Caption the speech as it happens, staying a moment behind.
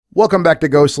Welcome back to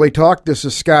Ghostly Talk. This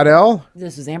is Scott L.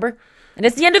 This is Amber. And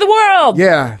it's the end of the world.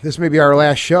 Yeah, this may be our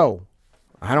last show.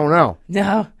 I don't know.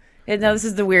 No, this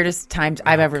is the weirdest times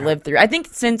I've ever lived through. I think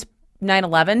since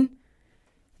 9/11,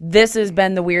 this has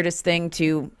been the weirdest thing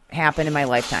to happen in my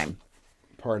lifetime.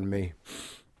 Pardon me.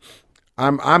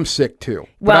 I'm sick too.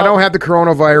 Well, but I don't have the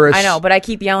coronavirus. I know, but I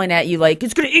keep yelling at you like,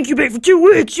 it's going to incubate for 2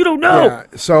 weeks. You don't know. Yeah,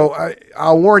 so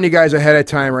I'll warn you guys ahead of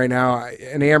time right now.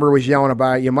 And Amber was yelling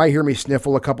about it. You might hear me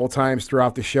sniffle a couple of times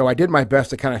throughout the show. I did my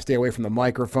best to kind of stay away from the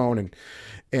microphone.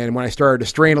 And when I started to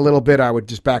strain a little bit, I would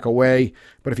just back away.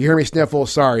 But if you hear me sniffle,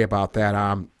 sorry about that.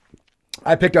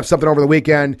 I picked up something over the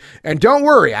weekend, and don't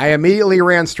worry, I immediately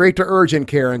ran straight to urgent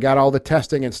care and got all the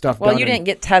testing and stuff done. Well, you didn't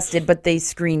get tested, but they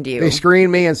screened you. They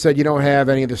screened me and said, you don't have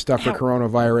any of the stuff for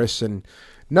coronavirus, and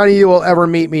none of you will ever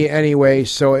meet me anyway,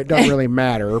 so it doesn't really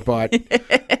matter, but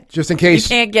just in case.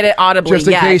 You can't get it audibly Just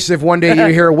in case if one day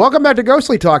you hear, welcome back to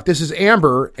Ghostly Talk, this is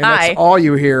Amber, and that's all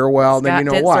you hear, well, Scott then you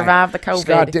know didn't why. survive the COVID.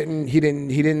 Scott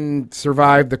didn't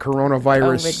survive the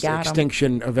coronavirus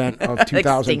extinction event of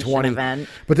 2020. Event.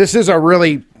 But this is a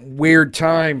really weird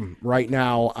time right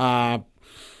now.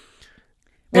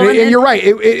 And you're right.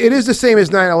 It is the same as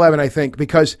 9/11, I think,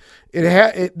 because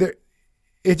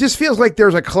it just feels like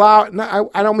there's a cloud.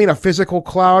 I don't mean a physical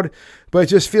cloud, but it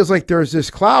just feels like there's this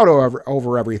cloud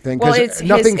over everything. Well, it's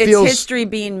history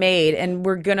being made, and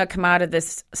we're going to come out of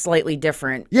this slightly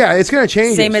different. Yeah, it's going to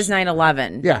change. Same as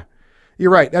 9/11. Yeah.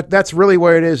 You're right. That's really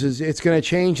what it is it's going to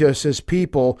change us as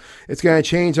people. It's going to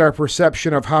change our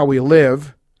perception of how we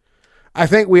live. I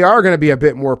think we are going to be a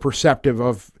bit more perceptive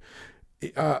of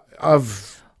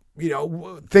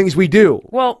things we do.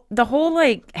 Well, the whole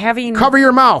having cover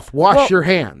your mouth, wash your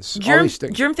hands, all these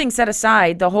things. Germ thing set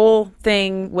aside, the whole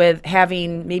thing with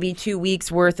having maybe 2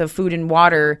 weeks worth of food and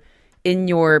water in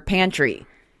your pantry.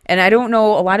 And I don't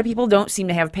know, a lot of people don't seem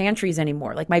to have pantries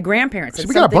anymore. Like my grandparents. So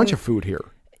we got a bunch of food here.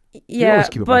 Yeah,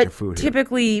 but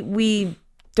typically we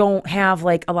don't have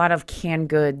a lot of canned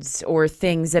goods or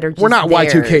things that are just we're not there.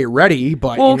 Y2K ready,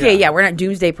 but we're not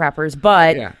doomsday preppers,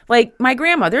 but my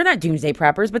grandma, they're not doomsday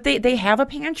preppers, but they have a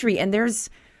pantry and there's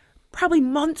probably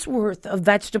months worth of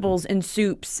vegetables and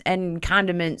soups and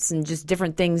condiments and just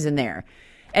different things in there.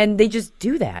 And they just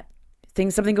do that.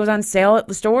 Something goes on sale at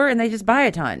the store and they just buy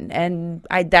a ton. And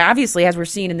obviously, as we're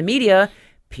seeing in the media,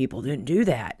 people didn't do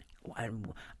that.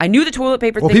 I knew the toilet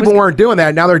paper thing. Well, people weren't doing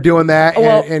that. Now they're doing that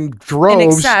in droves. In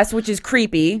excess, which is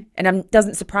creepy, and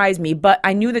doesn't surprise me. But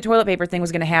I knew the toilet paper thing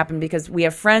was going to happen because we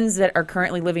have friends that are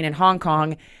currently living in Hong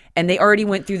Kong, and they already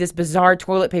went through this bizarre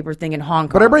toilet paper thing in Hong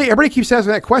Kong. But everybody keeps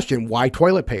asking that question. Why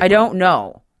toilet paper? I don't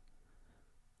know.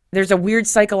 There's a weird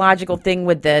psychological thing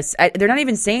with this. They're not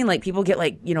even saying people get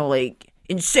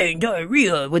insane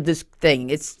diarrhea with this thing.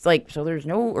 It's so there's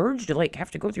no urge to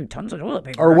have to go through tons of toilet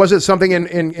paper. Or was it something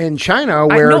in China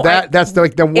where that's one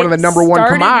of the number one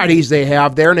commodities they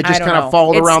have there, and it just kind of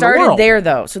followed around the world? It started there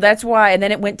though, so that's why. And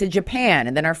then it went to Japan,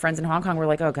 and then our friends in Hong Kong were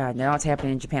like, "Oh God, now it's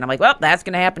happening in Japan." I'm like, "Well, that's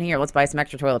going to happen here. Let's buy some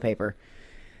extra toilet paper."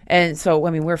 And so,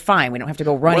 we're fine. We don't have to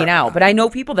go running out. But I know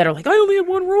people that are like, "I only have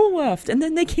one roll left," and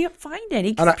then they can't find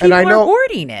any because people are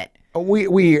hoarding it.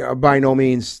 We by no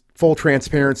means, full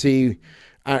transparency.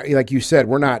 Like you said,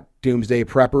 we're not doomsday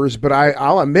preppers, but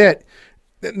I'll admit,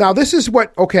 now this is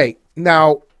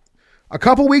now a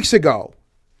couple weeks ago,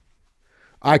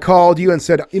 I called you and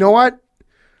said, you know what,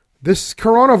 this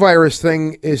coronavirus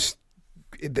thing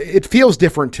it feels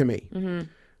different to me. Mm-hmm.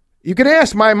 You can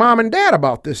ask my mom and dad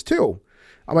about this too.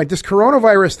 I'm like, this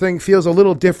coronavirus thing feels a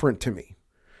little different to me.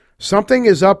 Something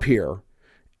is up here.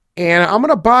 And I'm going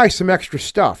to buy some extra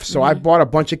stuff. So I bought a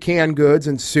bunch of canned goods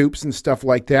and soups and stuff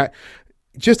like that.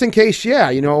 Just in case, we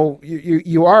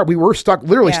were stuck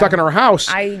in our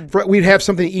house. We'd have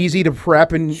something easy to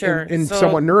prep and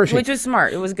somewhat nourishing. Which was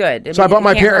smart. It was good. So I bought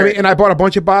my parents, and I bought a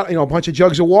bunch of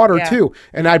jugs of water too.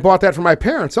 And I bought that for my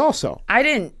parents also.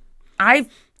 I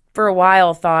for a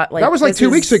while thought that was 2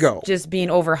 weeks ago. Just being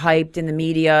overhyped in the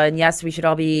media, and yes, we should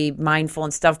all be mindful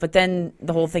and stuff. But then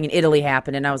the whole thing in Italy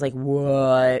happened, and I was like,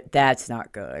 "What? That's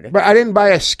not good." But I didn't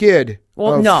buy a skid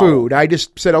of food. I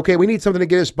just said, "Okay, we need something to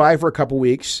get us by for a couple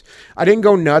weeks." I didn't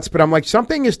go nuts, but I'm like,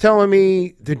 something is telling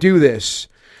me to do this,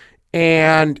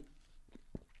 and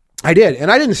I did.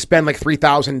 And I didn't spend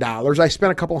 $3,000. I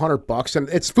spent a couple $100, and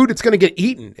it's food. It's going to get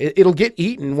eaten. It'll get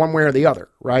eaten one way or the other,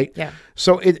 right? Yeah.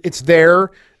 So it's there.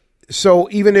 So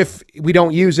even if we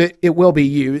don't use it, it will be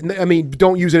used. I mean,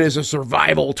 don't use it as a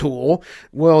survival tool.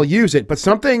 We'll use it. But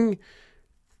something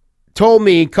told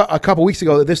me a couple weeks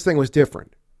ago that this thing was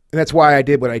different. And that's why I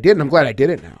did what I did, and I'm glad I did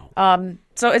it now.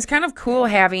 So it's kind of cool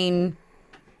having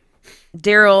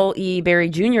Daryl E. Barry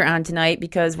Jr. on tonight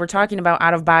because we're talking about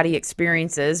out-of-body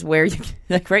experiences where,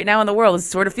 like right now in the world, it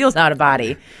sort of feels out of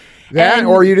body.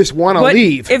 Or you just want to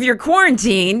leave. If you're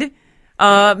quarantined,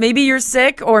 maybe you're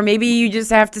sick or maybe you just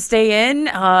have to stay in,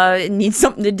 need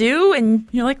something to do, and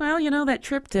you're like, well, that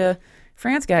trip to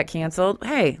France got canceled.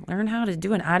 Hey, learn how to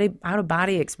do an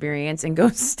out-of-body experience and go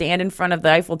stand in front of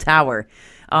the Eiffel Tower.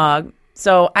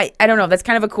 So I don't know. That's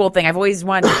kind of a cool thing. I've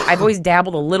always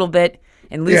dabbled a little bit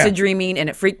in lucid dreaming, and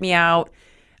it freaked me out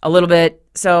a little bit.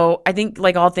 So I think,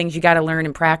 like all things, you got to learn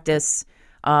and practice.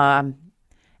 And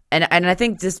I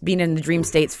think just being in the dream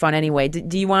state's fun anyway.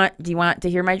 Do you want to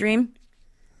hear my dream?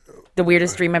 The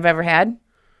weirdest dream I've ever had?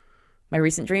 My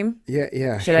recent dream?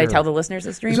 Yeah. Should I tell the listeners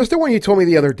this dream? Is this the one you told me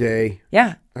the other day?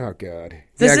 Yeah. Oh, God.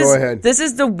 Go ahead. This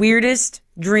is the weirdest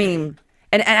dream.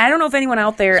 And I don't know if anyone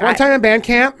out there... One time in band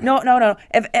camp? No.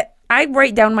 If I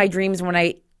write down my dreams when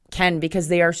I can because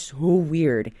they are so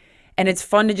weird. And it's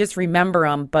fun to just remember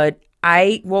them. But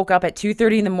I woke up at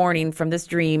 2:30 in the morning from this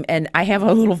dream, and I have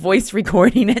a little voice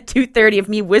recording at 2:30 of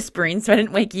me whispering, so I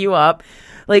didn't wake you up,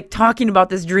 like talking about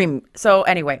this dream. So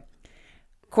anyway,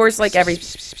 of course, like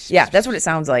that's what it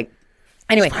sounds like.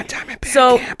 Anyway, one time in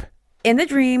band camp. In the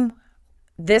dream,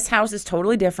 this house is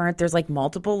totally different. There's like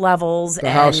multiple levels. The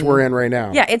house we're in right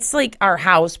now. Yeah, it's like our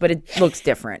house, but it looks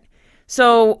different.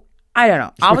 So I don't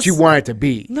know. It's what you want it to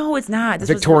be. No, it's not. This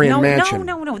Victorian mansion.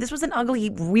 No. This was an ugly,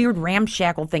 weird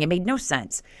ramshackle thing. It made no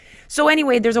sense. So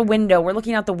anyway, there's a window. We're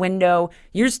looking out the window.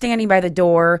 You're standing by the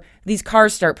door. These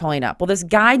cars start pulling up. Well, this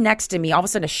guy next to me, all of a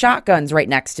sudden a shotgun's right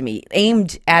next to me,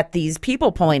 aimed at these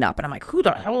people pulling up. And I'm like, who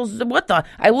the hell is, what the?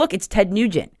 I look, it's Ted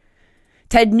Nugent.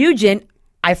 Ted Nugent,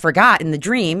 I forgot in the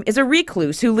dream, is a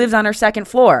recluse who lives on our second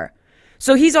floor.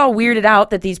 So he's all weirded out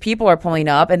that these people are pulling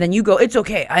up. And then you go, it's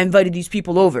okay. I invited these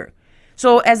people over.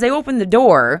 So as they open the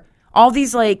door, all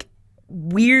these like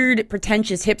weird,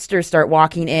 pretentious hipsters start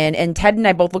walking in, and Ted and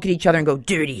I both look at each other and go,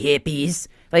 dirty hippies,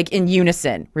 like in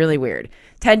unison. Really weird.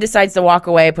 Ted decides to walk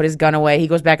away, put his gun away. He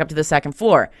goes back up to the second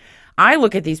floor. I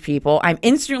look at these people. I'm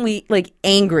instantly like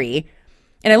angry.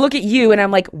 And I look at you and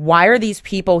I'm like, why are these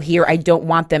people here? I don't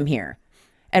want them here.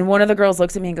 And one of the girls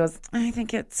looks at me and goes, I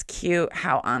think it's cute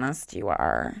how honest you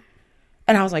are.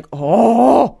 And I was like,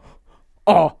 oh,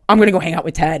 I'm going to go hang out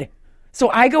with Ted. So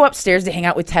I go upstairs to hang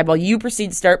out with Ted while you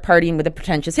proceed to start partying with the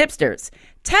pretentious hipsters.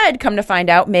 Ted, come to find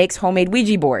out, makes homemade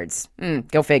Ouija boards.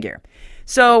 Go figure.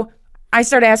 So I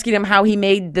start asking him how he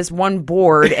made this one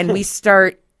board, and we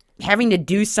start having to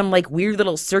do some like weird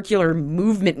little circular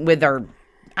movement with our,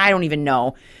 I don't even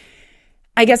know.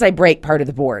 I guess I break part of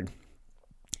the board.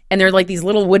 And they're like these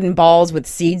little wooden balls with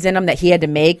seeds in them that he had to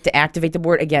make to activate the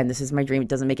board. Again, this is my dream. It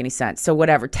doesn't make any sense. So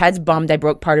whatever. Ted's bummed I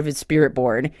broke part of his spirit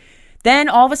board. Then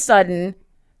all of a sudden,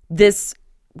 this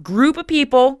group of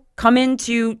people come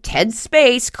into Ted's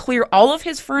space, clear all of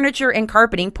his furniture and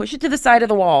carpeting, push it to the side of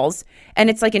the walls, and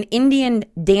it's like an Indian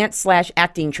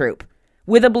dance/acting troupe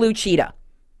with a blue cheetah.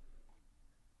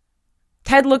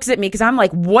 Ted looks at me because I'm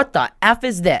like, what the F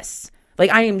is this?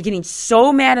 Like, I am getting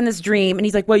so mad in this dream. And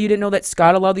he's like, well, you didn't know that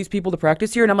Scott allowed these people to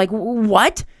practice here? And I'm like,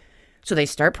 what? So they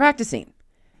start practicing.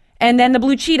 And then the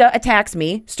blue cheetah attacks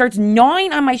me, starts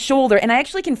gnawing on my shoulder, and I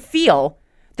actually can feel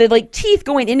the like teeth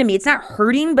going into me. It's not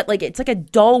hurting, but like it's like a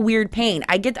dull, weird pain.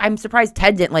 I'm surprised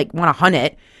Ted didn't like want to hunt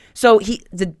it. So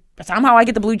somehow I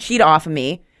get the blue cheetah off of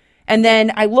me, and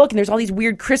then I look and there's all these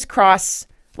weird crisscross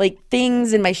like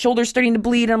things, and my shoulder's starting to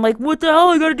bleed. And I'm like, what the hell?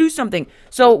 I got to do something.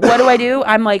 So what do?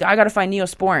 I'm like, I got to find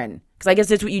Neosporin because I guess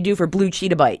that's what you do for blue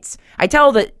cheetah bites. I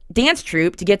tell the dance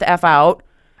troupe to get the F out.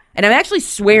 And I'm actually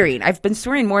swearing. I've been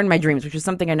swearing more in my dreams, which is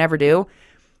something I never did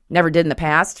in the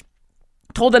past.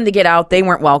 Told them to get out. They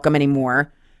weren't welcome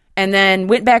anymore. And then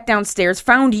went back downstairs,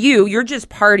 found you. You're just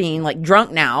partying, like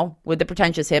drunk now with the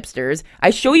pretentious hipsters. I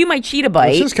show you my cheetah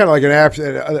bite. This is kind of like an app,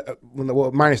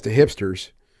 minus the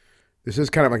hipsters. This is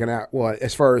kind of like an app, well,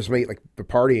 as far as like the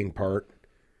partying part.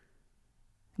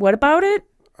 What about it?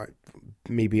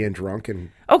 Me being drunk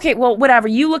and okay, well, whatever.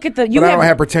 You look at the. I don't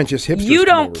have pretentious hipsters. You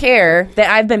don't care that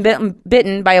I've been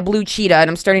bitten by a blue cheetah and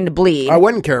I'm starting to bleed. I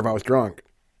wouldn't care if I was drunk.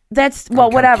 That's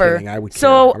whatever. I would care.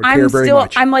 So I would care very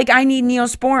much. I'm like, I need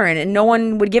Neosporin, and no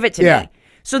one would give it to me.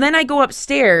 So then I go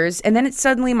upstairs, and then it's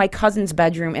suddenly my cousin's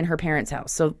bedroom in her parents'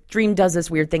 house. So Dream does this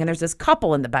weird thing, and there's this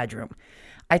couple in the bedroom.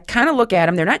 I kind of look at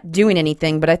them. They're not doing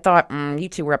anything, but I thought, you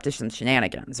two were up to some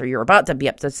shenanigans, or you're about to be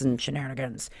up to some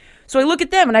shenanigans. So I look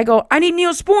at them and I go, I need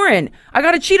Neosporin. I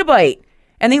got a cheetah bite.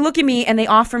 And they look at me and they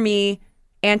offer me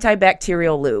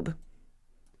antibacterial lube,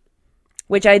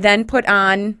 which I then put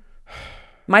on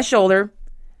my shoulder.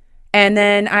 And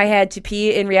then I had to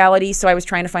pee in reality. So I was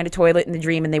trying to find a toilet in the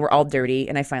dream and they were all dirty.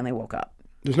 And I finally woke up.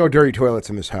 There's no dirty toilets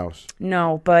in this house.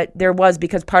 No, but there was,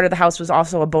 because part of the house was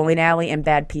also a bowling alley and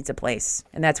bad pizza place,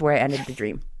 and that's where I ended the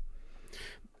dream.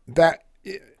 That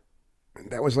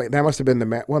was like, that must have been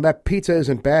that pizza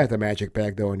isn't bad at the Magic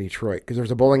Bag though in Detroit, because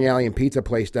there's a bowling alley and pizza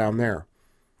place down there.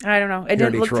 I don't know. It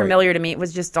didn't look familiar to me. It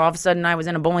was just all of a sudden I was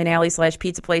in a bowling alley /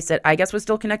 pizza place that I guess was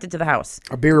still connected to the house.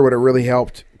 A beer would have really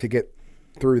helped to get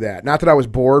through that. Not that I was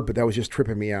bored, but that was just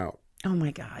tripping me out. Oh my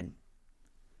God.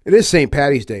 It is St.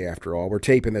 Patty's Day, after all. We're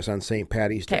taping this on St.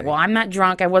 Patty's Day. Okay, well, I'm not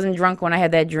drunk. I wasn't drunk when I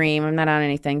had that dream. I'm not on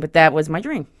anything, but that was my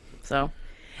dream. So,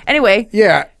 anyway.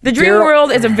 Yeah. The dream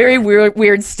world is a very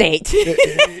weird state.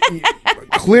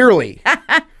 Clearly.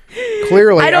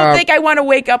 I don't think I want to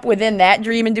wake up within that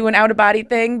dream and do an out-of-body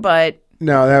thing, but...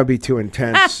 No, that would be too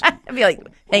intense. I'd be like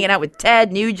hanging out with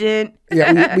Ted Nugent.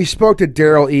 Yeah, we spoke to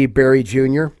Daryl E. Barry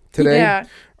Jr. today. Yeah.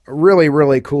 Really,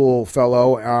 really cool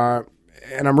fellow.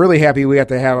 And I'm really happy we got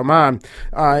to have him on.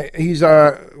 He's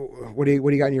what do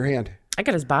you got in your hand? I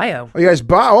got his bio. Oh, you got his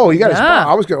bio. Oh, you got his bio.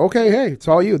 I was good. Okay, hey, it's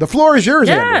all you. The floor is yours,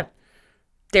 Amber.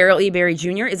 Daryl E. Barry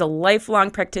Jr. is a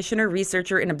lifelong practitioner,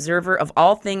 researcher, and observer of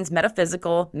all things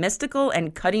metaphysical, mystical,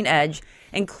 and cutting edge,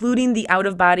 including the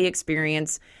out-of-body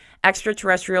experience,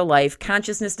 extraterrestrial life,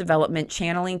 consciousness development,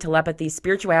 channeling, telepathy,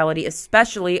 spirituality,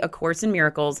 especially A Course in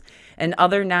Miracles, and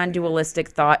other non-dualistic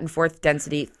thought and fourth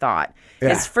density thought. Yeah.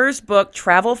 His first book,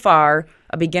 Travel Far,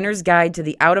 A Beginner's Guide to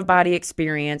the Out-of-Body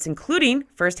Experience, including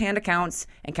firsthand accounts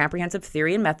and comprehensive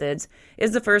theory and methods,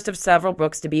 is the first of several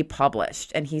books to be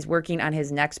published. And he's working on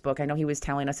his next book. I know he was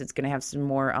telling us it's going to have some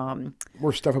more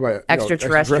stuff about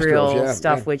extraterrestrial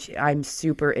stuff, which I'm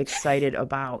super excited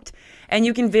about. And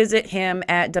you can visit him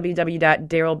at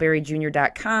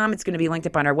www.darylbarryjr.com. It's going to be linked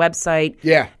up on our website.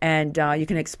 Yeah. And you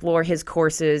can explore his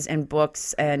courses and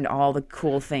books and all the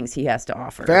cool things he has to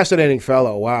offer. Fascinating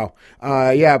fellow. Wow.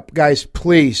 Yeah, guys,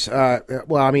 please.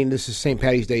 Well, I mean, this is St.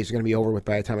 Patty's Day is going to be over with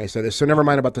by the time I say this. So never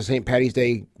mind about the St. Patty's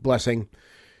Day blessing.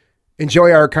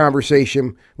 Enjoy our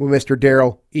conversation with Mr.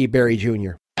 Daryl E. Barry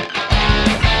Jr.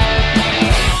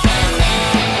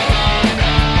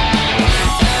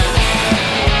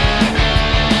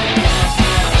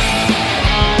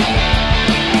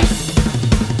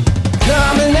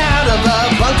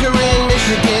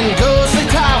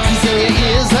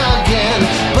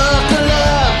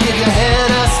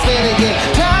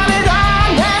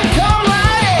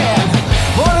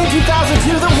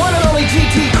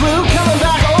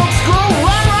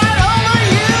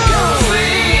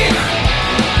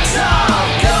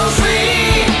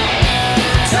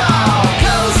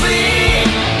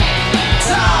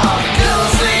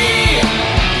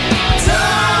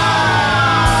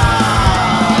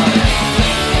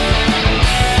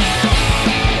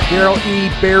 Daryl E.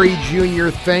 Barry Jr.,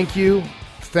 thank you.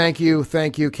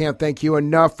 Can't thank you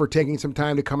enough for taking some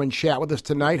time to come and chat with us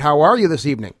tonight. How are you this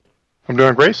evening? I'm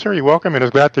doing great, sir. You're welcome, and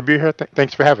it's glad to be here.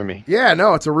 Thanks for having me. Yeah,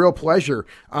 no, it's a real pleasure.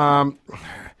 I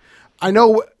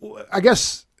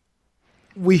guess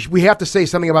we have to say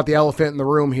something about the elephant in the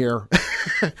room here.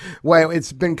 Well,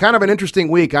 it's been kind of an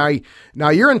interesting week. Now,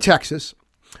 you're in Texas.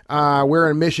 We're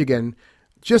in Michigan.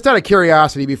 Just out of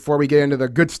curiosity, before we get into the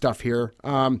good stuff here,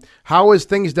 how is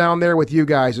things down there with you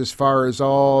guys as far as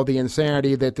all the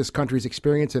insanity that this country's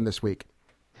experiencing this week?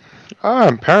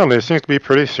 Apparently, it seems to be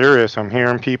pretty serious. I'm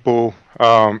hearing people,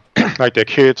 like their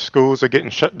kids' schools are getting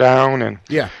shut down, and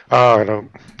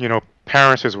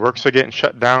parents' works are getting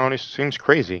shut down. It seems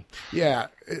crazy. Yeah,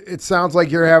 it sounds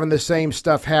like you're having the same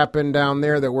stuff happen down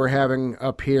there that we're having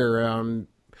up here.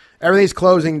 Everything's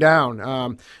closing down.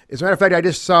 As a matter of fact, I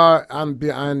just saw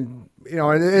on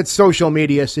it's social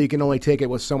media, so you can only take it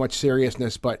with so much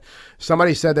seriousness. But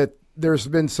somebody said that there's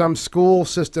been some school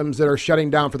systems that are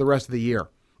shutting down for the rest of the year,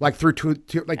 like through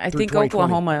I think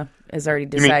Oklahoma has already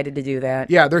decided to do that.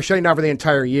 Yeah, they're shutting down for the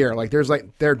entire year.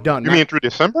 They're done. You mean through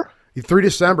December? Through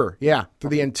December, yeah,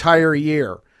 through the entire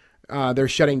year. They're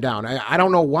shutting down. I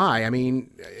don't know why. I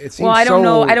mean, it seems I don't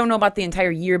know. I don't know about the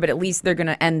entire year, but at least they're going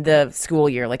to end the school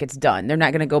year like it's done. They're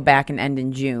not going to go back and end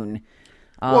in June.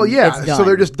 So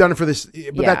they're just done for this.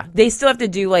 But they still have to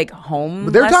do like home.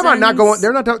 But they're talking about not going.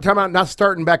 They're not talking about not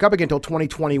starting back up again until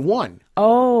 2021.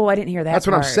 Oh, I didn't hear that. That's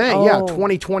what I'm saying. Oh. Yeah,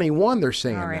 2021. They're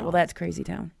saying. All right. Now. Well, that's crazy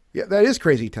town. Yeah, that is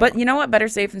crazy town. But you know what? Better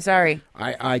safe than sorry.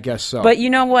 I guess so. But you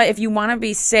know what? If you want to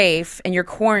be safe and you're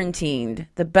quarantined,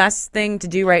 the best thing to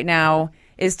do right now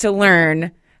is to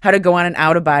learn how to go on an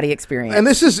out-of-body experience. And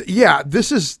this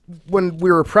is when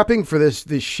we were prepping for this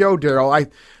show,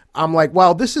 Daryl, I'm like,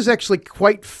 wow, this is actually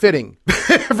quite fitting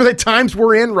for the times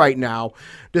we're in right now,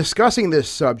 discussing this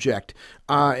subject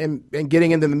and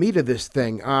getting into the meat of this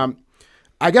thing.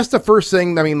 I guess the first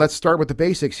thing, let's start with the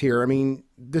basics here. I mean,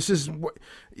 this is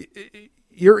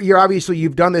you're obviously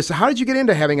you've done this. How did you get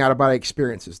into having out of body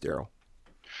experiences, Daryl?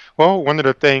 Well, one of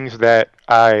the things that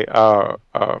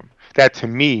that to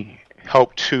me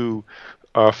helped to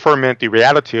ferment the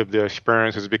reality of the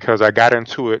experience is because I got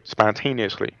into it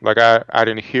spontaneously. Like I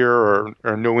didn't hear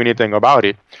or know anything about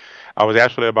it. I was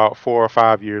actually about 4 or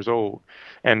 5 years old,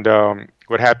 and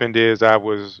what happened is I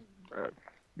was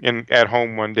at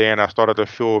home one day and I started to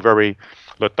feel very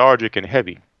lethargic and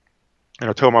heavy. And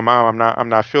I told my mom, I'm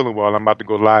not feeling well. I'm about to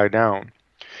go lie down.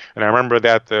 And I remember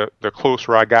that the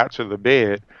closer I got to the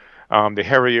bed, the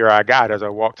heavier I got as I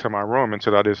walked to my room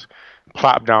until I just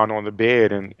plopped down on the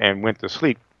bed and went to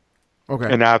sleep.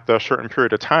 Okay. And after a certain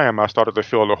period of time, I started to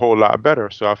feel a whole lot better.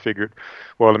 So I figured,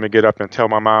 well, let me get up and tell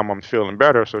my mom I'm feeling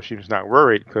better, so she was not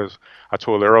worried, because I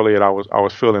told her earlier that I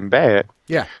was feeling bad.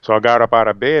 Yeah. So I got up out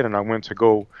of bed and I went to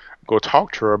go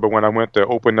talk to her. But when I went to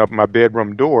open up my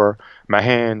bedroom door, my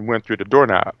hand went through the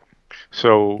doorknob.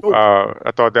 So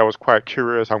I thought that was quite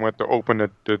curious. I went to open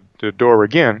the door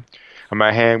again, and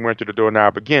my hand went through the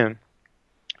doorknob again.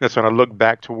 That's when I looked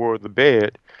back toward the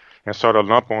bed and saw the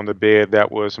lump on the bed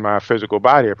that was my physical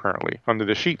body, apparently, under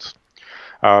the sheets.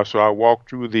 So I walked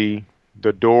through the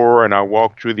door and I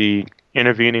walked through the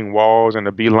intervening walls and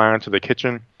the beeline to the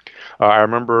kitchen. I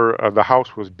remember the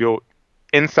house was built,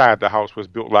 inside the house was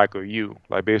built like a U.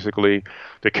 Like basically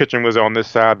the kitchen was on this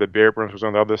side, the bedrooms was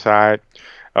on the other side,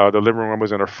 the living room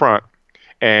was in the front,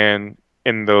 and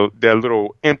in that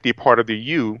little empty part of the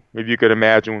U, if you could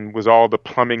imagine, was all the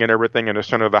plumbing and everything in the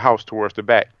center of the house towards the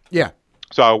back. Yeah.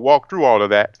 So I walked through all of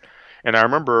that, and I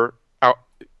remember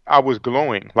I was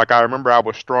glowing. Like I remember I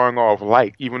was throwing off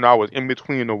light, even though I was in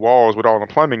between the walls with all the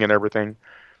plumbing and everything.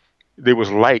 There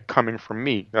was light coming from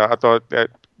me. I thought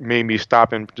that made me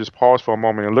stop and just pause for a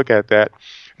moment and look at that.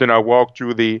 Then I walked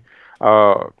through the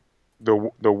wall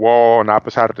on the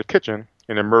opposite side of the kitchen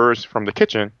and emerged from the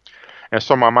kitchen and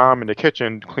saw my mom in the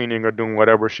kitchen cleaning or doing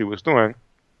whatever she was doing.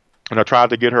 And I tried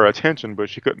to get her attention, but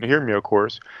she couldn't hear me, of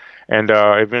course. And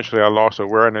eventually I lost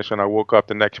awareness and I woke up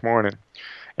the next morning.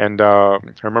 And I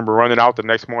remember running out the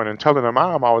next morning and telling her,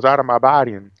 Mom, I was out of my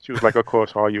body. And she was like, of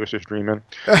course, all you was just dreaming.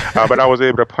 But I was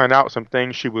able to point out some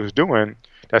things she was doing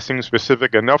that seemed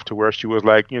specific enough to where she was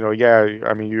like, yeah,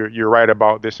 I mean, you're right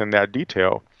about this and that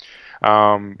detail.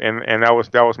 And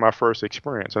that was my first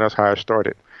experience, and that's how I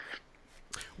started.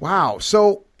 Wow.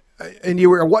 So, and you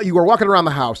were walking around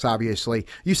the house, obviously.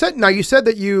 You said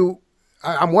that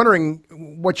I'm wondering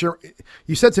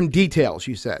you said some details.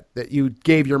 You said that you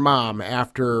gave your mom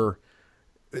after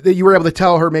that you were able to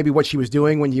tell her maybe what she was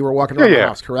doing when you were walking around the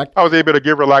house, correct? I was able to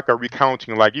give her like a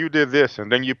recounting, like you did this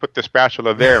and then you put the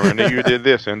spatula there and then you did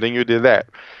this and then you did that.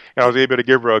 And I was able to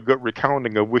give her a good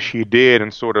recounting of what she did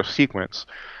in sort of sequence.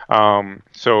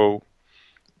 So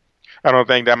I don't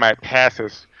think that might pass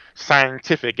as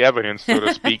scientific evidence, so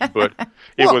to speak, but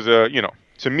it was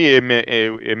to me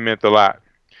it meant a lot.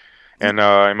 And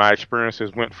my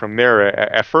experiences went from there.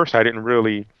 At first, I didn't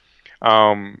really,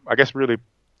 really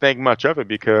think much of it,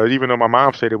 because even though my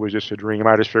mom said it was just a dream,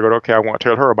 I just figured, okay, I won't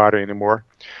tell her about it anymore.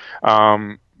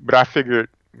 But I figured,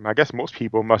 I guess most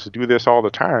people must do this all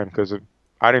the time, because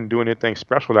I didn't do anything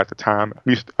special at the time. At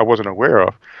least I wasn't aware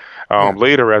of.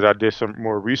 Later, as I did some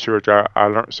more research, I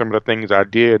learned some of the things I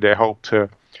did that helped to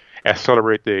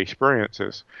accelerate the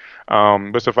experiences.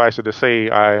 But suffice it to say,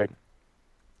 I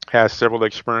had several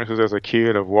experiences as a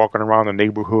kid of walking around the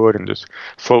neighborhood and just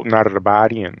floating out of the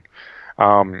body. And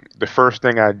the first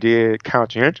thing I did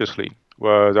conscientiously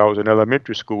was I was in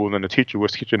elementary school and the teacher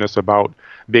was teaching us about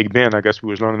Big Ben. I guess we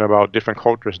was learning about different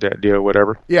cultures that day or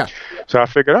whatever. Yeah. So I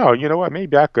figured, you know what,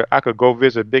 maybe I could go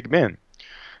visit Big Ben.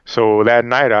 So that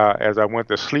night, as I went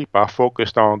to sleep, I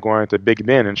focused on going to Big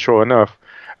Ben, and sure enough,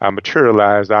 I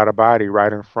materialized out of body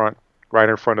right in front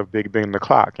of Big Ben the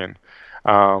clock. And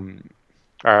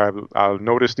I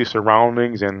noticed the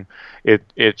surroundings, and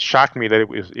it shocked me that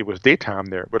it was daytime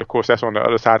there. But of course, that's on the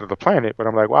other side of the planet. But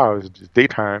I'm like, wow, it's just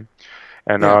daytime.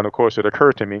 And of course, it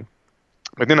occurred to me.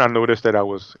 But then I noticed that I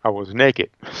was naked,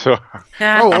 so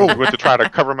I went to try to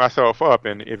cover myself up,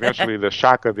 and eventually the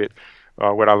shock of it,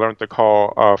 what I learned to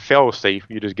call fail-safe,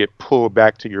 you just get pulled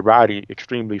back to your body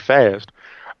extremely fast.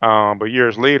 But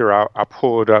years later, I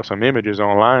pulled up some images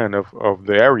online of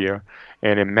the area,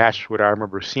 and it matched what I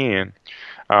remember seeing.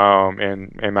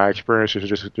 And my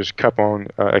experiences just kept on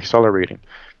accelerating.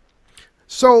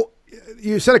 So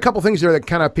you said a couple things there that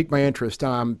kind of piqued my interest.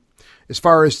 As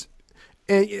far as,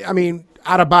 I mean,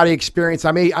 out of body experience,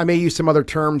 I may use some other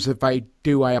terms. If I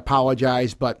do, I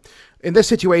apologize. But in this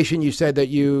situation, you said that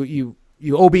you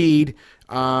OB'd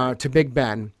to Big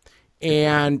Ben,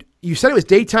 And you said it was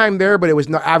daytime there, but it was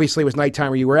not, obviously it was nighttime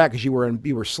where you were at because you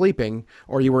were sleeping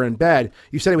or you were in bed.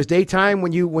 You said it was daytime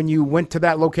when you went to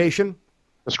that location?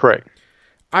 That's correct.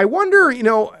 I wonder,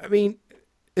 I mean,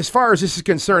 as far as this is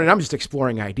concerned, and I'm just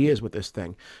exploring ideas with this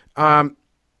thing.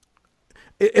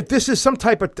 If this is some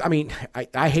type of, I mean,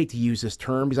 I hate to use this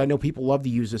term because I know people love to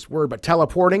use this word, but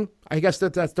teleporting, I guess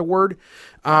that's the word.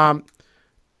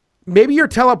 Maybe you're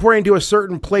teleporting to a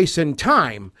certain place in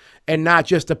time and not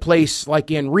just a place like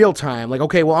in real time. Like,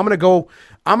 okay, well, I'm going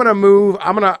to move,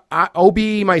 I'm going to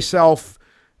OB myself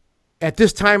at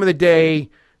this time of the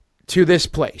day to this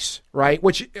place, right?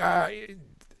 Which, I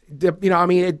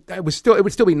mean, it would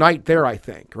still be night there, I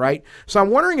think, right? So I'm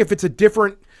wondering if it's a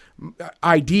different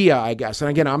idea, I guess. And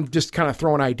again, I'm just kind of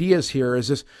throwing ideas here.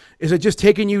 Is it just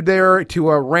taking you there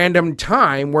to a random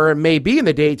time where it may be in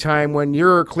the daytime when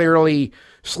you're clearly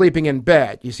sleeping in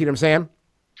bed? You see what I'm saying?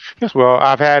 Yes, well,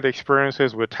 I've had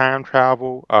experiences with time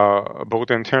travel,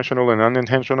 both intentional and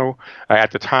unintentional.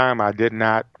 At the time, I did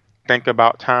not think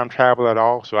about time travel at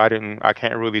all, so I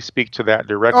can't really speak to that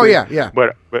directly. Oh, yeah.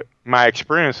 But my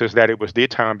experience is that it was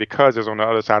daytime because it's on the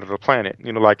other side of the planet.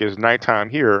 Like it's nighttime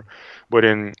here, but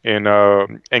in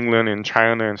England and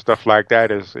China and stuff like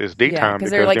that is daytime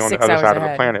because they're like on the 6 other hours side ahead.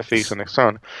 of the planet facing the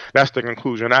sun. That's the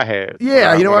conclusion I had.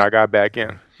 Yeah, when I got back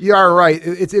in. You are right.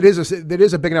 It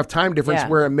is a big enough time difference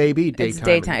where it may be daytime. It's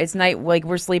daytime. It's night. Like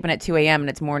we're sleeping at 2 a.m. and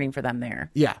it's morning for them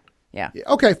there. Yeah. Yeah.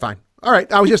 Okay, fine. All right.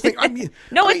 I was just thinking.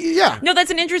 No,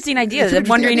 that's an interesting idea. I'm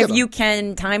wondering if you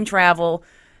can time travel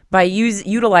by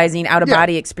utilizing out of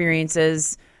body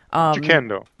experiences. You can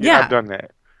though. Yeah, I've done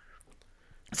that.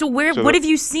 So what have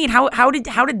you seen? How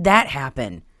did that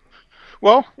happen?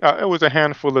 Well, it was a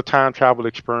handful of time travel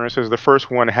experiences. The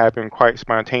first one happened quite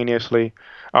spontaneously.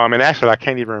 And actually, I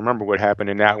can't even remember what happened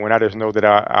in that one. I just know that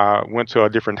I went to a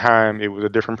different time. It was a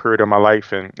different period of my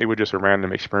life, and it was just a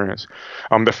random experience.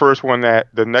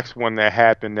 The next one that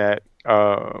happened that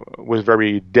was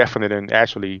very definite and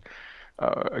actually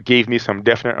gave me some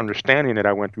definite understanding that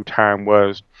I went through time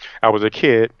was I was a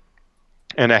kid.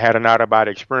 And I had an out-of-body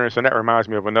experience, and that reminds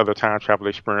me of another time travel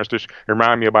experience. This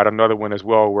reminded me about another one as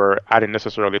well where I didn't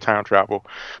necessarily time travel.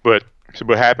 But so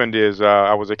what happened is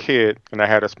I was a kid, and I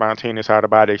had a spontaneous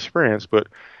out-of-body experience. But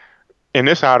in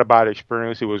this out-of-body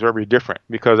experience, it was very different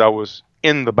because I was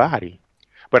in the body,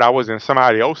 but I was in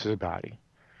somebody else's body,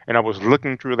 and I was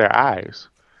looking through their eyes.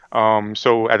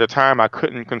 So at the time, I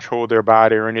couldn't control their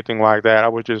body or anything like that.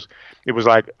 It was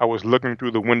like I was looking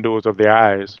through the windows of their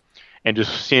eyes and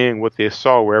just seeing what they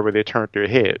saw wherever they turned their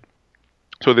head.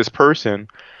 So this person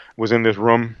was in this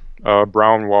room,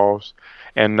 brown walls,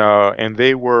 and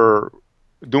they were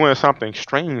doing something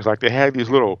strange. Like they had these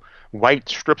little white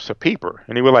strips of paper,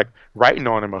 and they were like writing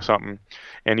on them or something.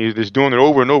 And he was just doing it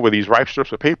over and over, these white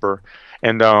strips of paper.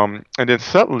 And then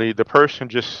suddenly the person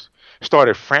just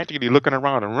started frantically looking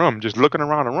around the room, just looking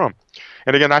around the room.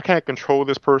 And again, I can't control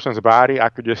this person's body. I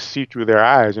could just see through their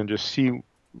eyes and just see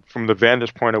from the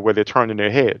vantage point of where they're turning their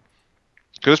head.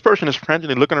 So this person is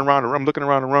frantically looking around the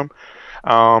room,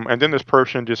 and then this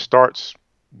person just starts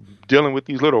dealing with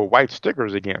these little white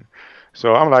stickers again.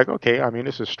 So I'm like, okay, I mean,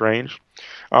 this is strange.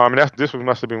 And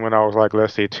must have been when I was like,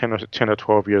 let's say 10 or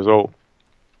 12 years old.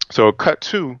 So cut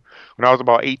to when I was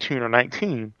about 18 or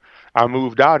 19, I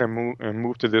moved out and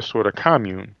moved to this sort of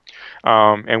commune.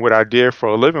 And what I did for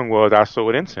a living was I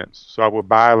sold incense. So I would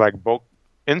buy like bulk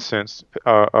incense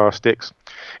sticks,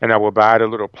 and I would buy the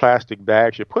little plastic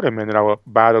bags you put them in, and I would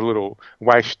buy the little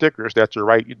white stickers that you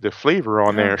write the flavor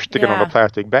on there, stick it on the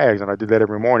plastic bags, and I did that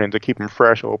every morning to keep them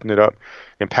fresh. I opened it up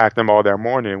and packed them all that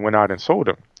morning and went out and sold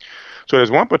them. So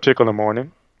there's one particular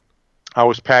morning I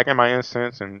was packing my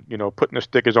incense and putting the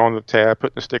stickers on the tab,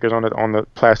 putting the stickers on the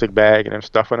plastic bag and then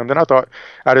stuffing them. Then I thought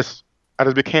I just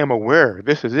became aware.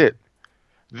 This is it.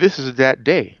 This is that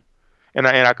day, and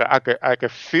I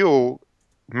could feel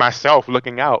myself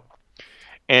looking out,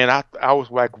 and I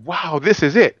was like, wow, this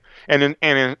is it. And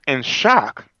in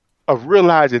shock of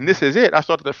realizing this is it, I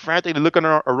started to frantically looking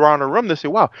around the room to say,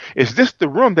 wow, is this the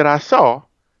room that I saw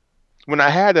when I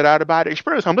had that out-of-body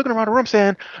experience? I'm looking around the room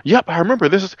saying, yep, I remember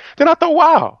this. Then I thought,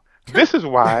 wow, this is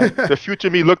why the future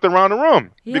me looked around the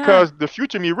room, because the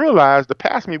future me realized the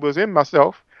past me was in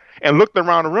myself and looked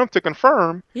around the room to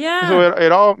confirm. Yeah. So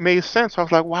it all made sense. I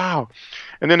was like, wow.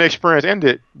 And then the experience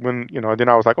ended when, then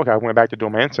I was like, okay, I went back to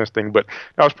doing my incense thing, but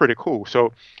that was pretty cool.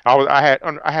 So I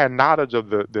had knowledge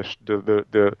of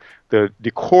the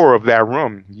decor of that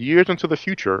room years into the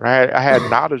future. I had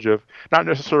knowledge of not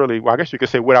necessarily, well, I guess you could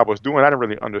say what I was doing. I didn't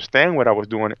really understand what I was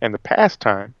doing in the past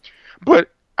time, but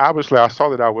obviously I saw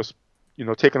that I was,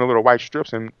 taking the little white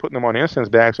strips and putting them on the incense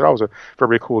bag. So that was a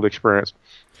very cool experience.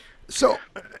 So,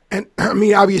 and I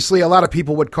mean, obviously, a lot of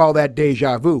people would call that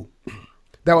deja vu.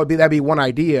 That'd be one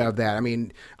idea of that. I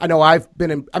mean, I know I've been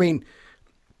in. I mean,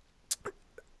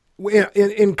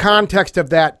 in context of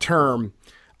that term,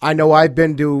 I know I've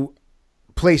been to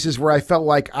places where I felt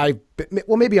like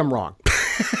well, maybe I'm wrong.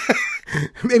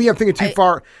 Maybe I'm thinking too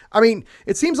far. I mean,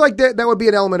 it seems like that would be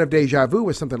an element of deja vu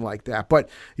with something like that. But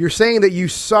you're saying that you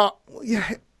saw,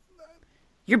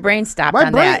 your brain stopped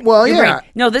on that. Well, yeah.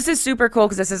 No, this is super cool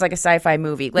because this is like a sci-fi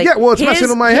movie. Like, yeah, well, it's messing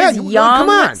with my head. His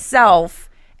young self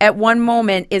at one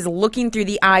moment is looking through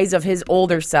the eyes of his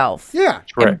older self. Yeah.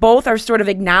 And both are sort of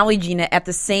acknowledging it at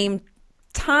the same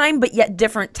time, but yet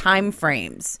different time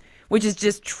frames. Which is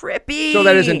just trippy. So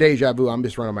that isn't deja vu. I'm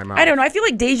just running my mouth. I don't know. I feel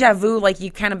like deja vu, like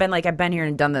you've kind of been like, I've been here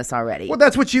and done this already. Well,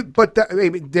 that's what you. But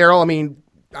Daryl, I mean,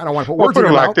 I don't want to put words in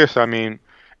your mouth. Like this. I mean,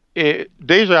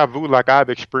 deja vu. Like I've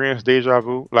experienced deja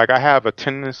vu. Like I have a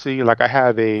tendency. Like I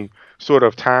have a sort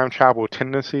of time travel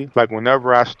tendency. Like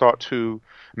whenever I start to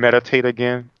meditate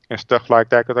again and stuff like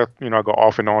that, because I go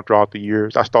off and on throughout the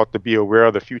years, I start to be aware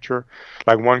of the future.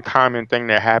 Like one common thing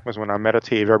that happens when I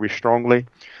meditate very strongly,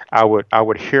 I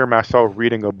would hear myself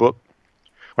reading a book.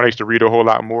 When I used to read a whole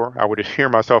lot more, I would just hear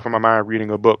myself in my mind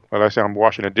reading a book. Like I say, I'm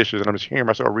washing the dishes and I'm just hearing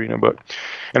myself reading a book.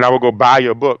 And I would go buy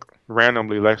a book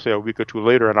randomly, let's say a week or two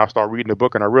later, and I'll start reading the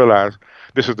book and I realize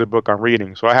this is the book I'm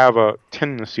reading. So I have a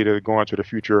tendency to go into the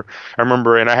future. I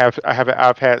remember, and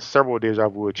I've had several deja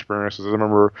vu experiences. I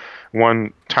remember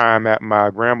one time at my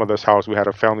grandmother's house, we had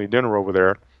a family dinner over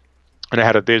there, and I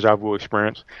had a deja vu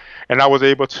experience. And I was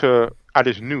able to, I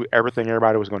just knew everything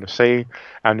everybody was going to say.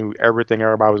 I knew everything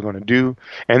everybody was going to do.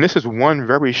 And this is one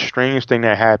very strange thing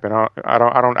that happened.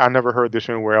 I never heard this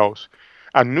anywhere else.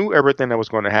 I knew everything that was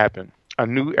going to happen. I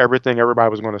knew everything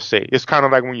everybody was going to say. It's kind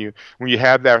of like when you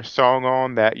have that song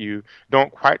on that you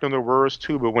don't quite know the words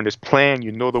to, but when it's playing,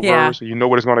 you know the words, so you know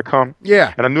what is going to come.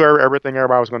 Yeah. And I knew everything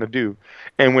everybody was going to do.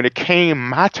 And when it came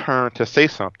my turn to say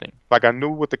something, like I knew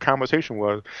what the conversation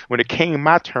was, when it came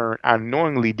my turn, I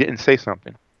knowingly didn't say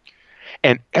something.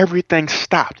 And everything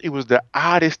stopped. It was the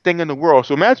oddest thing in the world.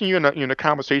 So imagine you're in a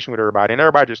conversation with everybody, and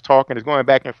everybody just talking, is going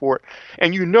back and forth,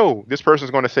 and you know this person's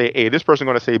going to say A, this person's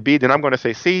going to say B, then I'm going to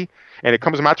say C, and it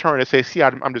comes to my turn to say C.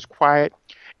 I'm just quiet,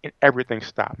 and everything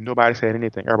stopped. Nobody said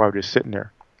anything. Everybody was just sitting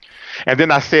there. And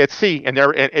then I said C, and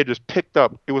it just picked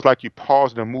up. It was like you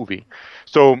paused the movie.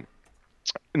 So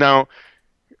now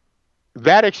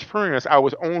that experience, I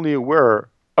was only aware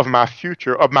of my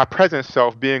future, of my present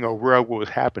self being aware of what was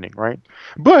happening, right?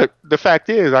 But the fact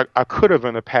is, I could have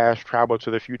in the past traveled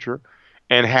to the future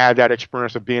and had that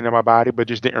experience of being in my body, but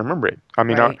just didn't remember it. I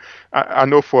mean, right. I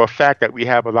know for a fact that we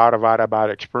have a lot of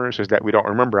out-of-body experiences that we don't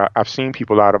remember. I've seen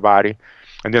people out of body,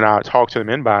 and then I talk to them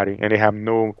in body, and they have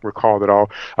no recall at all.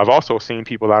 I've also seen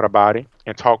people out of body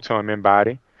and talk to them in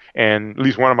body, and at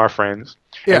least one of my friends,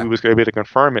 and we was able to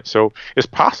confirm it. So it's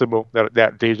possible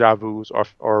that deja vus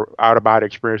or out-of-body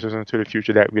experiences into the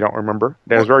future that we don't remember.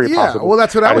 That is very possible. Well,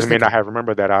 that's what I was thinking. May not have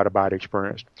remembered that out-of-body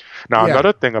experience. Now,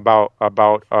 another thing about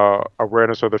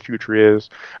awareness of the future is,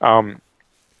 I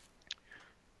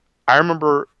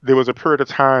remember there was a period of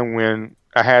time when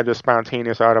I had this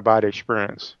spontaneous out-of-body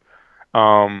experience.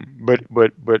 But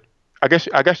I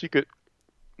guess you could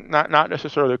not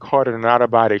necessarily call it an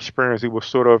out-of-body experience. It was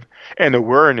sort of an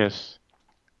awareness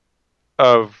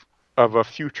of a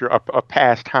future, a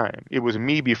past time. It was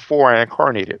me before I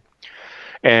incarnated.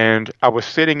 And I was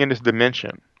sitting in this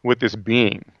dimension with this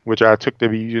being, which I took to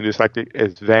be this like the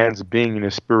advanced being and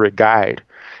a spirit guide.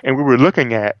 And we were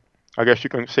looking at, I guess you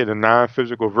can say, the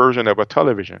non-physical version of a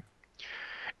television.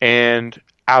 And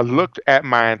I looked at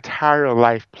my entire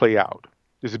life play out.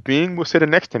 This being was sitting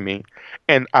next to me,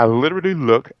 and I literally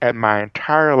looked at my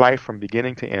entire life from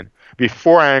beginning to end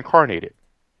before I incarnated.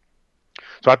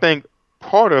 So I think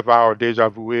part of our deja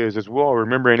vu is as well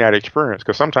remembering that experience,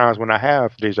 because sometimes when I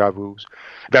have deja vus,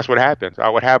 that's what happens. I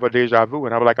would have a deja vu,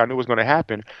 and I was like, I knew it was going to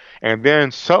happen, and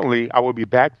then suddenly I would be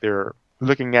back there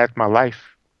looking at my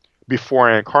life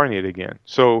before I incarnated again.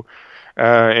 So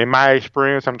in my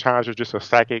experience, sometimes it's just a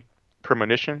psychic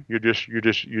premonition. You're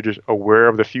just aware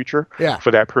of the future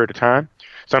for that period of time.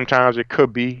 Sometimes it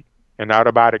could be an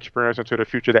out-of-body experience into the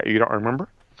future that you don't remember.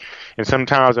 And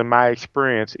sometimes in my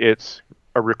experience, it's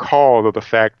a recall of the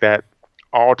fact that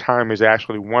all time is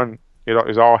actually one. It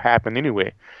is all happened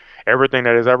anyway. Everything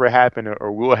that has ever happened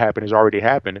or will happen has already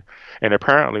happened. And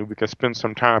apparently we can spend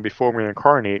some time before we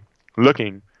incarnate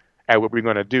looking at what we're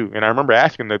going to do. And I remember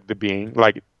asking the being,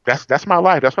 like, that's my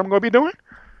life. That's what I'm going to be doing?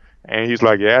 And he's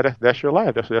like, yeah, that's your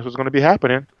life. That's what's going to be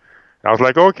happening. And I was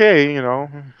like, okay, you know.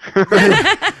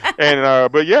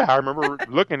 But yeah, I remember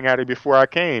looking at it before I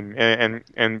came, and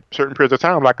certain periods of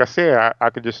time, like I said, I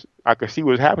could see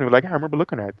what was happening. Like, I remember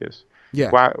looking at this. Yeah.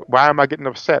 Why am I getting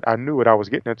upset? I knew what I was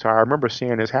getting into. I remember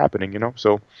seeing this happening.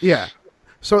 So. Yeah.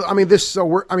 So I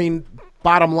mean,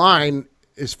 bottom line,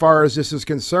 as far as this is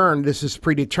concerned, this is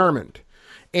predetermined.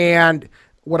 And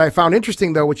what I found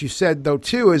interesting, though, what you said, though,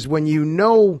 too, is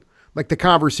when like the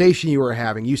conversation you were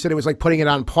having, you said it was like putting it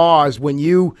on pause when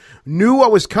you knew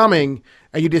what was coming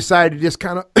and you decided to just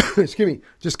kind of,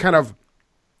 just kind of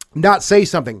not say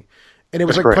something. And it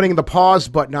was like putting the pause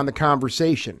button on the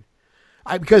conversation.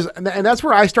 And that's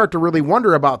where I start to really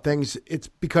wonder about things. It's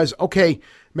because, okay,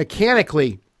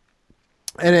 mechanically,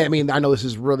 and I mean, I know this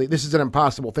is an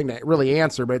impossible thing to really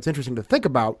answer, but it's interesting to think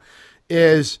about,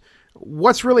 is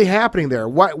what's really happening there?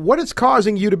 What is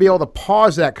causing you to be able to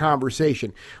pause that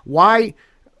conversation? Why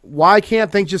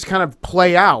can't things just kind of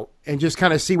play out and just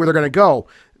kind of see where they're going to go?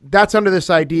 That's under this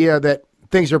idea that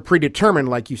things are predetermined,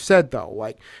 like you said,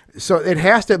 though. So it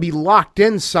has to be locked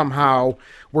in somehow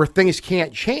where things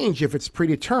can't change if it's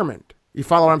predetermined. You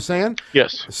follow what I'm saying?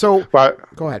 Yes. So,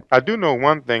 go ahead. I do know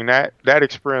one thing, that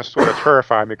experience sort of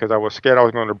terrified me because I was scared I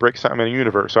was going to break something in the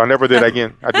universe. So I never did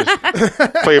again. I just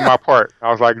played my part. I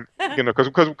was like,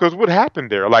 because what happened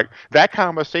there? Like, that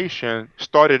conversation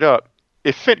started up.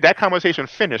 That conversation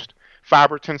finished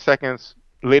 5 or 10 seconds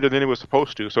later than it was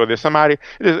supposed to. So there's somebody.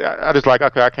 I just like,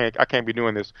 okay, I can't be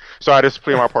doing this. So I just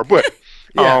played my part. But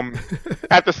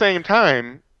at the same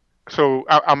time, so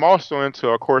I'm also into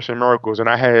A Course in Miracles, and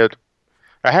I had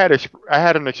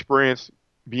an experience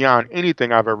beyond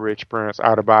anything I've ever experienced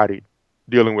out of body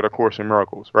dealing with A Course in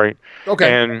Miracles, right?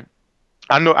 Okay. And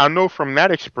I know from that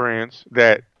experience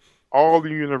that all the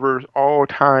universe, all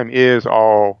time is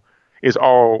all.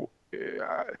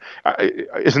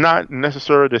 It's not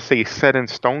necessary to say set in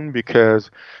stone, because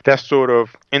that sort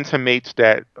of intimates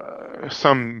that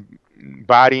some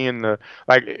body in the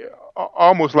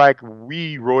almost like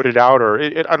we wrote it out, or I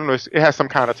don't know. It has some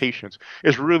connotations.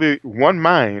 It's really one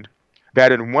mind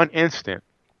that in one instant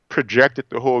projected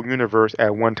the whole universe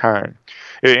at one time,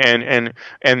 and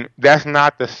that's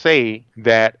not to say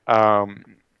that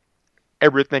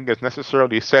everything is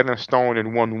necessarily set in stone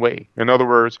in one way. In other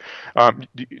words,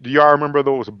 do y'all remember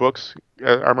those books?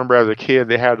 I remember as a kid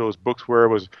they had those books where it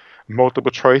was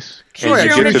multiple choice. Choose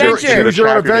your own adventure. Choose your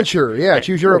own adventure. Yeah,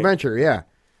 choose your adventure. Yeah.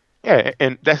 Yeah,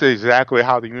 and that's exactly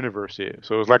how the universe is.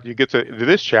 So it's like you get to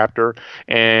this chapter,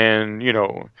 and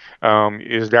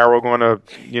is Daryl going to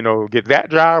get that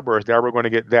job, or is Daryl going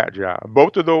to get that job?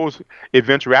 Both of those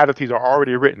eventualities are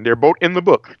already written. They're both in the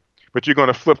book, but you're going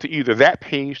to flip to either that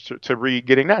page to read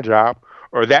getting that job,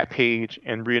 or that page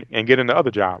and read and getting the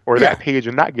other job, or that page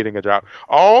and not getting a job.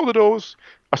 All of those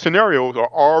scenarios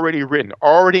are already written,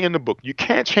 already in the book. You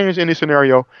can't change any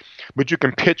scenario, but you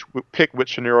can pick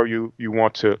which scenario you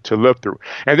want to live through.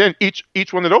 And then each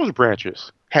one of those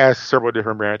branches has several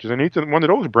different branches, and each one of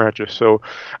those branches. So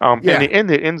in the end,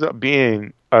 it ends up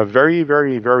being a very,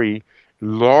 very, very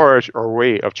large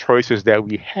array of choices that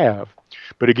we have.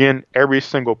 But again, every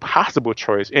single possible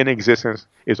choice in existence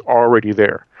is already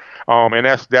there, and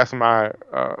that's my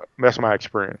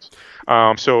experience.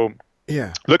 So.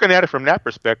 Yeah. Looking at it from that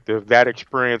perspective, that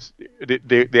experience,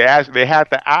 they had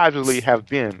to obviously have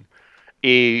been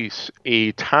a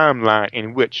timeline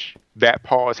in which that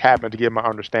pause happened to give my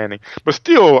understanding. But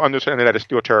still, understanding that it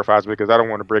still terrifies me, because I don't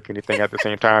want to break anything at the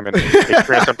same time and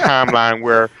experience some timeline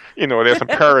where there's some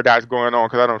paradox going on,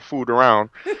 because I don't fool around.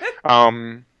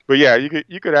 But yeah,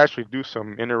 you could actually do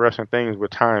some interesting things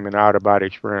with time and out of body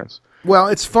experience. Well,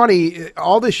 it's funny,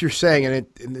 all this you're saying, and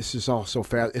this is all so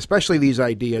fast, especially these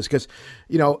ideas, because,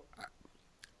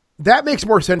 that makes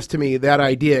more sense to me, that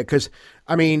idea, because,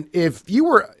 I mean, if you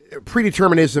were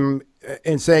predeterminism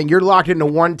and saying you're locked into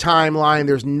one timeline,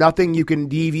 there's nothing you can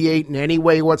deviate in any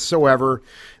way whatsoever,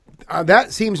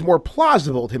 that seems more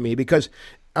plausible to me, because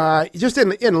just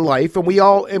in life, and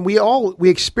we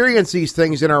experience these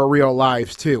things in our real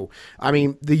lives too. I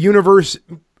mean, the universe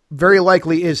very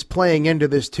likely is playing into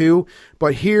this too,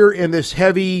 but here in this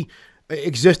heavy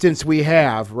existence we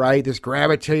have, right, this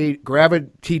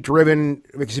gravity-driven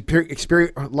experience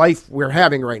life we're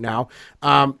having right now,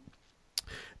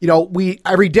 we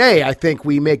every day I think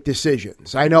we make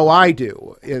decisions. I know I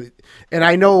do, and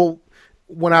I know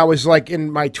when I was like in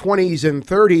my 20s and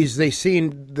 30s, they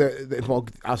seemed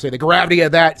I'll say the gravity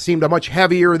of that seemed much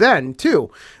heavier then too.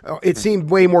 It seemed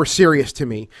way more serious to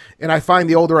me. And I find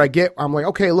the older I get, I'm like,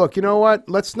 okay, look, you know what?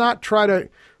 Let's not try to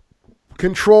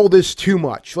control this too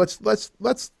much. Let's let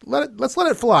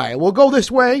it fly. We'll go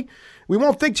this way. We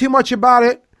won't think too much about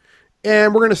it,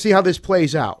 and we're going to see how this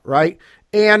plays out, right?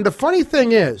 And the funny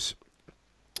thing is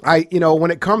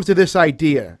When it comes to this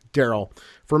idea, Daryl,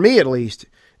 for me at least,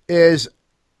 is,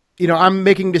 I'm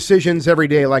making decisions every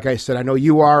day. Like I said, I know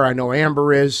you are, I know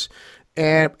Amber is,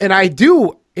 and I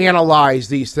do analyze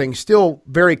these things still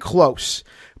very close,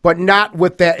 but not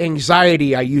with that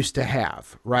anxiety I used to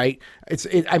have, right?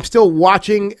 I'm still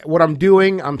watching what I'm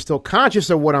doing. I'm still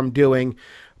conscious of what I'm doing,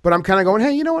 but I'm kind of going,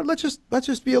 hey, you know what? Let's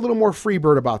just be a little more free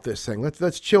bird about this thing.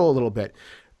 Let's chill a little bit.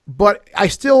 But I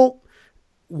still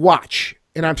watch,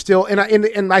 and I'm still, and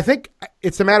I think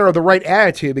it's a matter of the right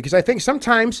attitude, because I think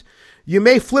sometimes you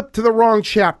may flip to the wrong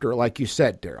chapter, like you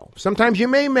said, Daryl. Sometimes you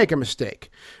may make a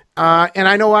mistake. And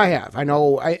I know I have. I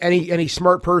know any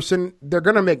smart person, they're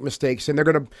going to make mistakes, and they're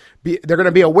going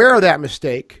to be aware of that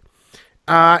mistake,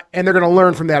 and they're going to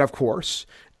learn from that, of course,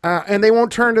 and they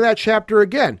won't turn to that chapter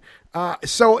again.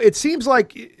 So it seems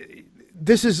like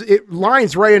it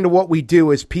lines right into what we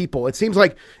do as people. It seems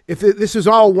like if this is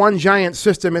all one giant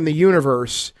system in the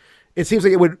universe, it seems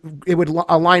like it would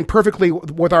align perfectly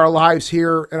with our lives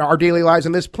here and our daily lives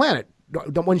on this planet.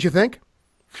 Wouldn't you think?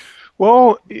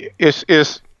 Well,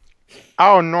 it's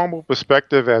our normal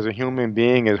perspective as a human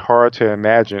being is hard to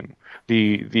imagine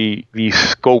the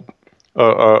scope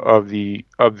of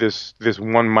this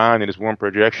one mind and this one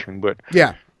projection. But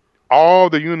yeah, all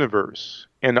the universe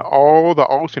and all the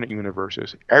alternate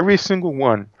universes, every single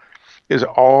one is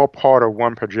all part of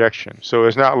one projection. So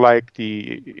it's not like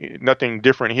nothing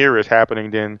different here is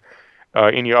happening than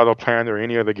any other planet or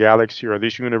any other galaxy or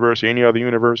this universe or any other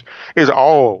universe. Is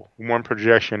all one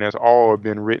projection. Has all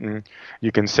been written,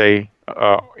 you can say,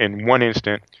 in one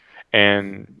instant,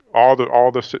 and all the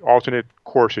alternate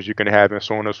courses you can have, and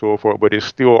so on and so forth. But it's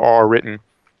still all written,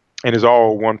 and it's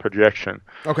all one projection.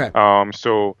 Okay.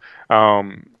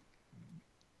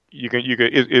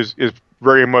 It's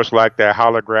very much like that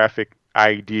holographic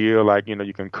idea. Like,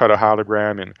 you can cut a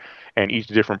hologram, and each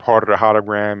different part of the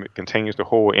hologram, it contains the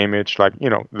whole image. Like,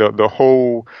 the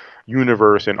whole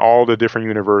universe and all the different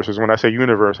universes. When I say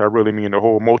universe, I really mean the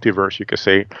whole multiverse, you could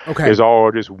say. Okay. Is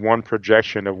all just one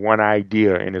projection of one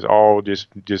idea, and it's all just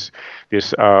this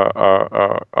fractal,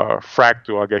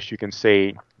 I guess you can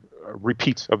say,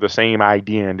 repeats of the same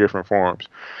idea in different forms.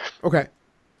 Okay.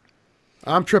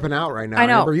 I'm tripping out right now. I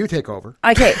know. Amber, you take over.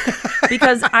 Okay.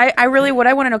 Because I really, what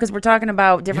I want to know, because we're talking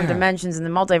about different dimensions and the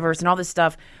multiverse and all this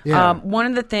stuff. Yeah. One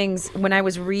of the things, when I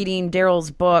was reading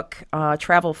Daryl's book,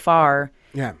 Travel Far,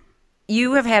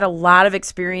 you have had a lot of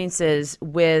experiences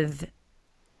with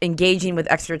engaging with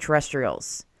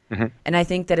extraterrestrials. Mm-hmm. And I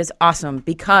think that is awesome,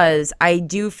 because I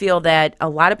do feel that a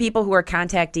lot of people who are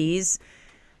contactees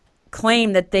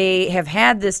claim that they have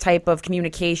had this type of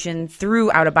communication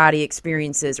through out-of-body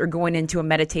experiences or going into a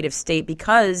meditative state,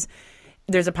 because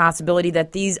there's a possibility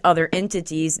that these other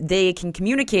entities, they can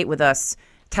communicate with us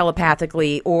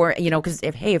telepathically, or, because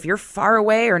if you're far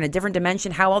away or in a different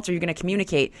dimension, how else are you going to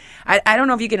communicate? I don't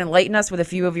know if you can enlighten us with a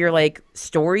few of your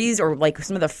stories, or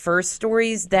some of the first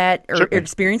stories that or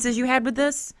experiences you had with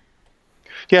this.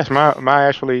 Yes, my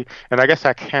actually, and I guess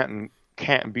I can't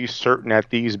be certain that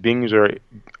these beings are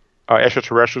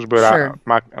extraterrestrials, but sure.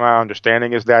 My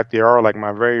understanding is that they are. Like,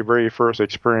 my very, very first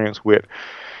experience with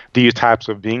these types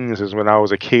of beings is when I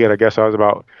was a kid. I guess I was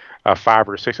about 5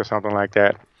 or 6 or something like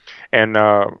that, and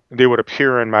they would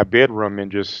appear in my bedroom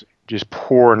and just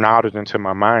pour knowledge into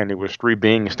my mind. It was 3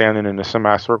 beings standing in a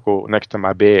semicircle next to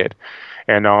my bed,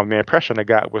 and the impression I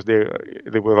got was they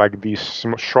were like these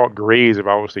short grays, if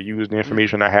I was to use the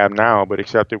information I have now, but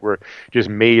except they were just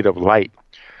made of light.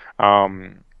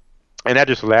 And that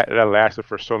just that lasted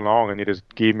for so long, and it just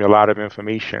gave me a lot of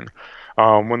information.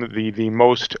 One of the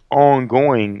most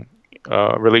ongoing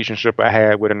relationship I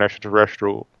had with an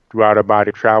extraterrestrial through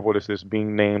out-of-body travel is this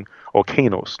being named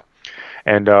Okanos.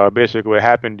 And basically what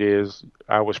happened is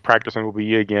I was practicing over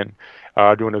here again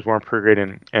during this one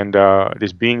period, and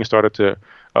this being started to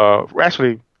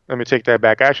actually, let me take that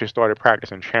back. I actually started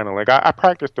practicing channeling. I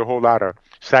practiced a whole lot of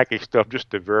psychic stuff just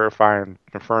to verify and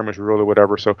confirm it's real or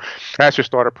whatever. So I actually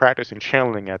started practicing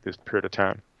channeling at this period of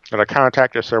time. And I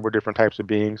contacted several different types of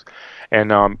beings.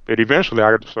 And eventually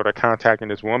I started contacting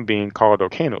this one being called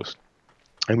Okanos.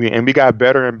 And we got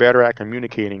better and better at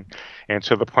communicating, and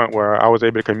to the point where I was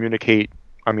able to communicate,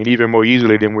 even more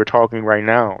easily than we're talking right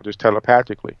now, just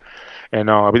telepathically. And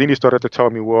but then he started to tell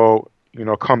me, well,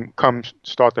 come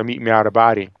start to meet me out of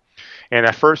body. And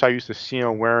at first I used to see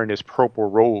him wearing this purple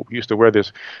robe. He used to wear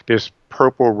this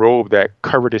purple robe that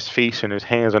covered his face and his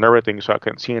hands and everything, so I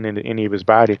couldn't see any of his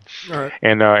body. Right.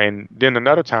 And then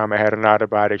another time I had an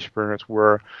out-of-body experience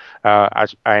where I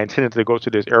intended to go to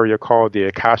this area called the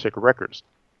Akashic Records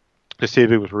to see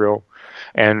if it was real.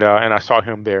 And I saw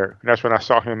him there. And that's when I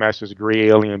saw him as this gray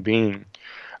alien being.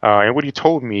 And what he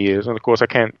told me is, and of course I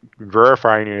can't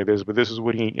verify any of this, but this is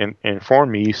what he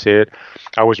informed me. He said,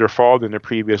 "I was your father in the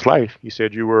previous life." He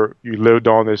said, you lived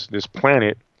on this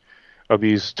planet of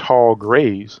these tall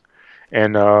grays,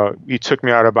 and he took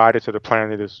me out of body to the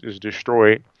planet is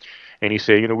destroyed." And he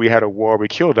said, we had a war, we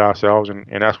killed ourselves, and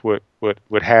that's what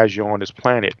has you on this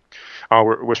planet.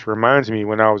 Which reminds me,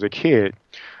 when I was a kid,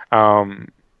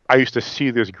 I used to see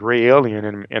this gray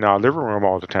alien in our living room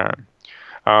all the time.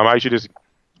 I used to just,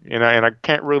 and I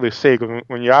can't really say, because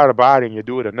when you're out of body and you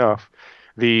do it enough,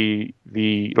 like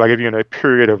if you're in a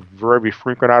period of very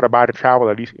frequent out of body travel,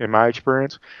 at least in my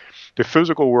experience, the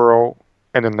physical world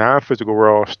and the non-physical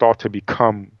world start to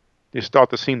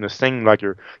seem the same, like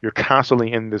you're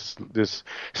constantly in this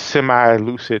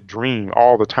semi-lucid dream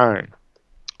all the time.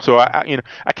 So I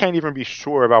can't even be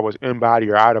sure if I was in body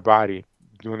or out of body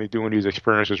doing these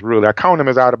experiences. Really, I count them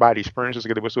as out of body experiences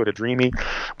because it was sort of dreamy,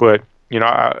 but we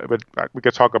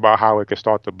could talk about how it could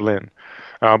start to blend.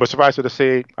 But suffice it to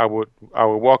say, I would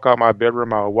walk out my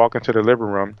bedroom, I would walk into the living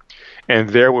room, and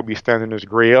there would be standing this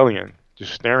gray alien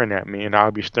just staring at me, and I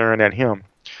would be staring at him.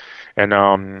 And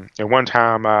one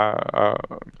time I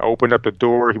opened up the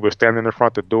door. He was standing in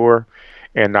front of the door,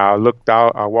 and I looked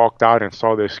out. I walked out and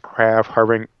saw this craft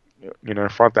hovering, in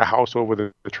front of the house over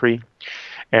the tree.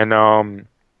 And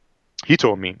he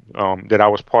told me that I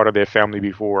was part of their family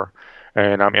before,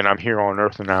 and I'm here on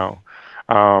Earth now.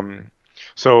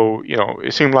 So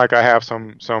it seemed like I have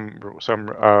some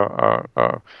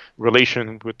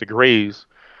relation with the Greys.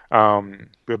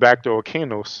 But back to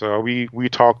Okeanos, we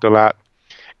talked a lot.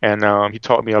 And he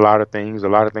taught me a lot of things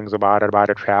about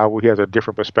it, travel. He has a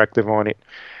different perspective on it.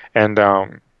 And I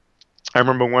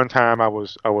remember one time I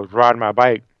was riding my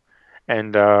bike,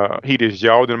 and he just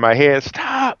yelled in my head,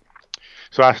 "Stop!"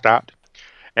 So I stopped,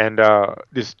 and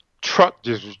this truck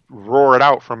just roared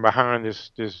out from behind this.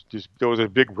 There was a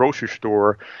big grocery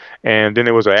store, and then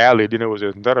there was an alley. Then there was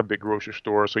another big grocery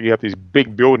store. So you have these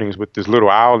big buildings with this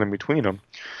little aisle in between them.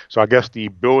 So I guess the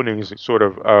buildings sort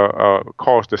of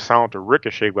caused the sound to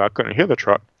ricochet, but I couldn't hear the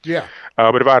truck. Yeah.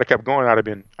 But if I'd have kept going, I'd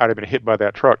have been hit by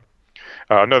that truck.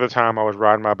 Another time I was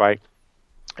riding my bike,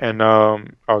 and I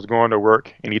was going to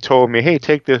work, and he told me, "Hey,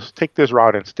 take this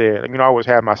route instead." I always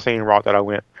had my same route that I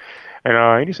went.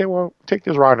 And he said, "Well, take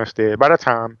this route instead." By the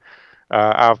time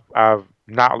I've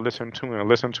not listened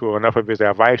to enough of his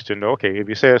advice to know, okay, if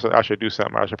he says I should do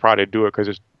something, I should probably do it because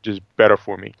it's just better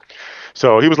for me.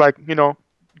 So he was like,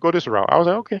 go this route. I was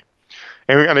like, okay.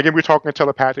 And again, we're talking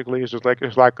telepathically. It's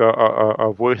like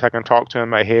a voice I can talk to in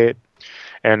my head.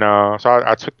 And so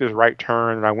I took this right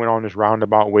turn, and I went on this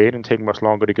roundabout way. It didn't take much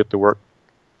longer to get to work.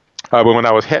 But when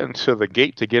I was heading to the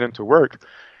gate to get into work,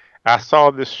 I saw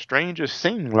this strangest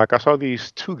scene. Like I saw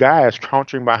these two guys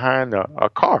crouching behind a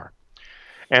car.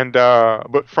 And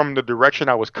but from the direction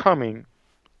I was coming,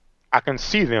 I can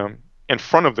see them in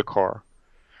front of the car.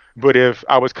 But if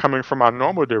I was coming from my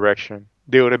normal direction,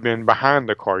 they would have been behind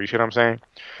the car. You see what I'm saying?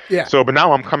 Yeah. So, but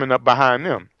now I'm coming up behind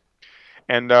them.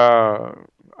 And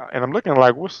I'm looking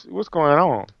like, what's going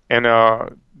on? And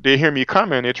they hear me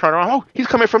coming. They turn around. Oh, he's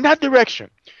coming from that direction.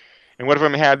 And one of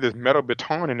them had this metal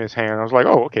baton in his hand. I was like,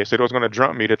 oh, okay. So they was going to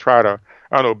jump me to try to,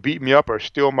 beat me up or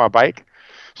steal my bike.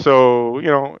 So,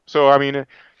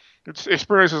 it's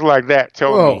experiences like that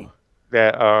tell me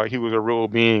that he was a real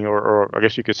being, or I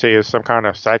guess you could say it's some kind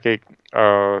of psychic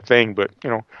thing. But,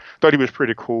 thought he was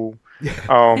pretty cool.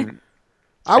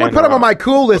 I would put him on my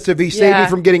cool list if he saved me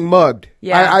from getting mugged.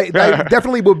 Yeah. I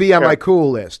definitely would be on my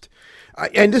cool list.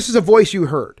 And this is a voice you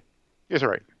heard. That's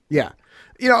right. Yeah.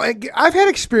 I've had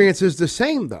experiences the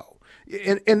same, though.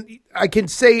 And I can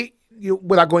say,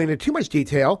 without going into too much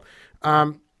detail,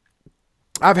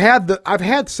 I've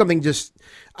had something just,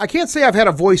 I can't say I've had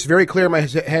a voice very clear in my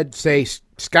head say,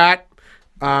 "Scott,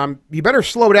 you better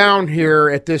slow down here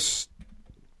at this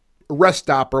rest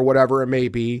stop," or whatever it may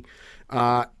be.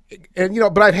 But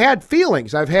I've had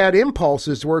feelings. I've had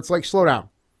impulses where it's like, slow down.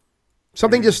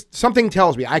 Something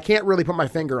tells me. I can't really put my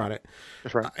finger on it.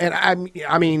 That's right. And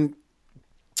I mean,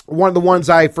 one of the ones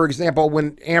for example,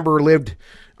 when Amber lived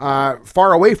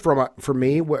far away from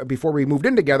me before we moved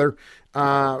in together,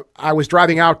 I was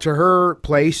driving out to her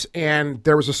place, and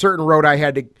there was a certain road I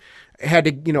had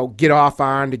to get off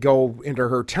on to go into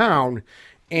her town,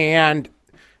 and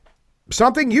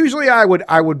something usually I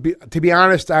would be, to be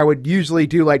honest, I would usually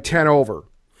do like 10 over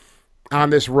on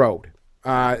this road,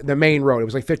 the main road. It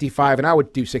was like 55, and I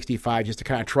would do 65 just to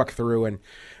kind of truck through. And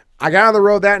I got on the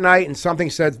road that night, and something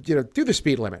said, do the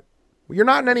speed limit. You're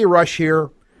not in any rush here.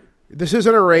 This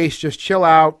isn't a race. Just chill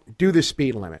out. Do the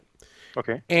speed limit.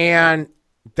 Okay. And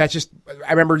that's just,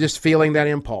 I remember just feeling that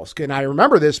impulse. And I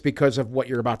remember this because of what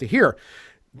you're about to hear.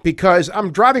 because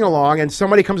I'm driving along and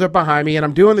somebody comes up behind me and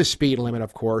I'm doing the speed limit,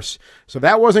 of course. So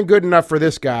that wasn't good enough for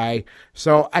this guy.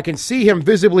 So I can see him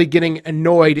visibly getting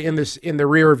annoyed in the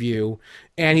rear view,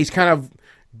 and he's kind of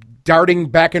darting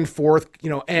back and forth,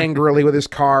 angrily with his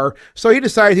car. So he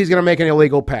decides he's going to make an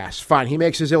illegal pass. Fine. He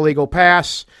makes his illegal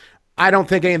pass. I don't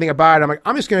think anything about it. I'm like,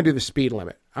 I'm just going to do the speed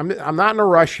limit. I'm not in a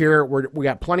rush here. We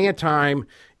got plenty of time.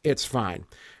 It's fine.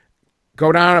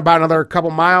 Go down about another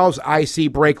couple miles. I see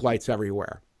brake lights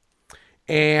everywhere.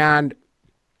 And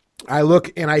I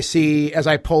look and I see, as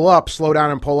I pull up, slow down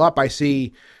and pull up, I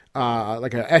see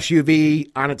like a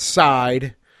SUV on its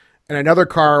side and another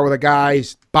car with a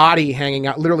guy's body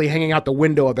literally hanging out the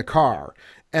window of the car.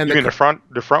 And you mean the front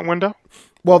window?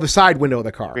 Well, the side window of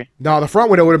the car. Okay. No, the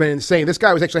front window would have been insane. This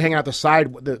guy was actually hanging out the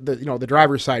side, the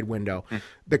driver's side window.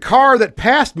 The car that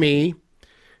passed me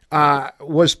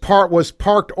was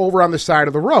parked over on the side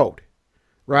of the road,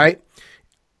 right?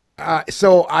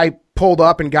 So I pulled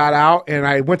up and got out, and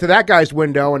I went to that guy's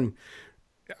window and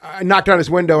I knocked on his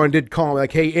window and did call him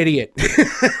like, "Hey, idiot,"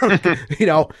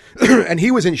 and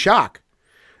he was in shock.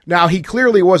 Now he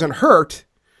clearly wasn't hurt,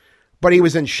 but he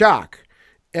was in shock.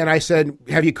 And I said,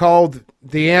 "Have you called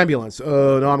the ambulance?"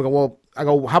 "Oh, no." I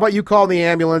go, "How about you call the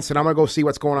ambulance and I'm going to go see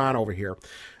what's going on over here."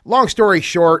 Long story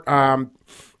short,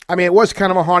 it was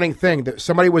kind of a haunting thing that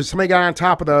somebody got on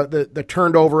top of the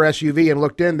turned over SUV and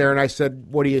looked in there, and I said,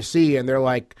 "What do you see?" And they're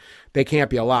like, "They can't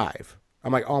be alive."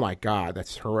 I'm like, "Oh my God,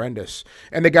 that's horrendous."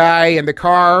 And the guy in the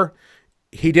car,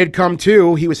 he did come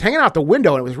to. He was hanging out the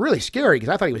window, and it was really scary because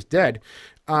I thought he was dead.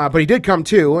 But he did come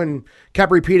to and kept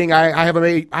repeating, I have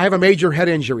a major head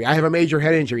injury. I have a major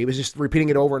head injury. He was just repeating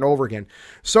it over and over again.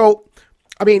 So,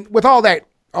 with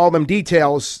all them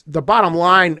details, the bottom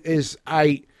line is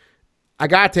I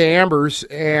got to Amber's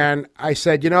and I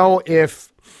said,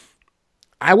 if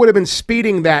I would have been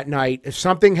speeding that night, if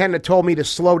something hadn't told me to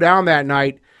slow down that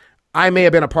night, I may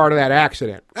have been a part of that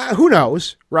accident. Who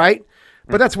knows, right?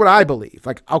 But that's what I believe.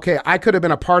 Like, okay, I could have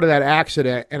been a part of that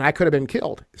accident and I could have been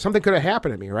killed. Something could have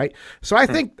happened to me, right? So I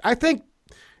think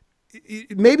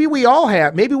maybe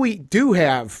we do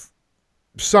have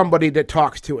somebody that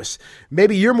talks to us.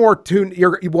 Maybe you're more tuned.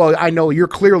 I know you're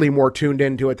clearly more tuned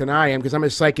into it than I am because I'm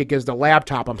as psychic as the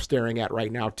laptop I'm staring at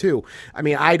right now too.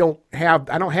 I don't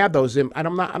have those.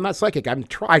 I'm not psychic.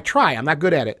 I try. I'm not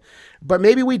good at it. But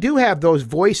maybe we do have those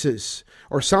voices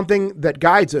or something that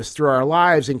guides us through our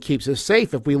lives and keeps us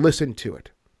safe if we listen to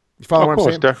it. You follow what I'm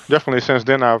saying? Definitely. Since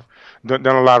then, I've done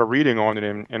a lot of reading on it,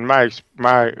 and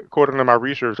according to my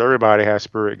research, everybody has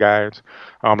spirit guides.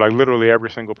 Like literally every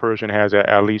single person has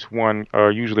at least one,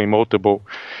 usually multiple.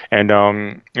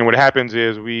 And what happens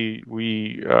is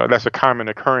we that's a common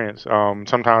occurrence.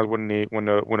 Sometimes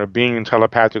when a being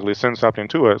telepathically sends something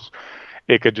to us,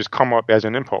 it could just come up as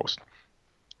an impulse.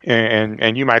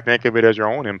 And you might think of it as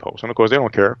your own impulse. And of course, they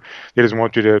don't care. They just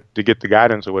want you to get the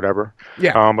guidance or whatever.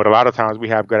 Yeah. But a lot of times we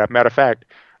have good. Matter of fact,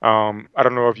 I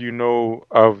don't know if you know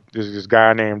of this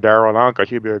guy named Darryl Anka.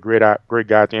 He'd be a great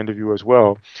guy to interview as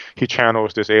well. He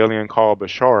channels this alien called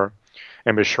Bashar.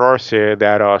 And Bashar said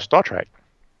that Star Trek,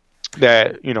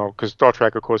 that, because Star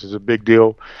Trek, of course, is a big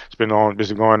deal. It's been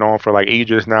going on for like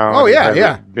ages now. Oh,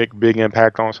 yeah. Big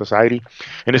impact on society.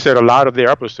 And they said a lot of their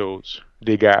episodes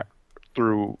they got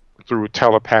through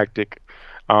telepathic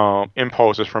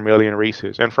impulses from alien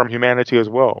races and from humanity as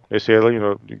well. They say, a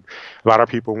lot of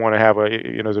people want to have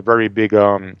there's a very big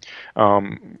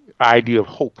idea of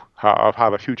hope of how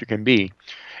the future can be.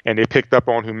 And they picked up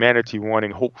on humanity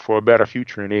wanting hope for a better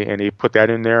future, and they put that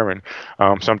in there. And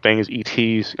some things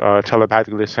ETs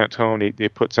telepathically sent to them, they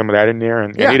put some of that in there,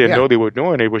 and they didn't know they were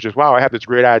doing it. It was just, wow, I have this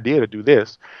great idea to do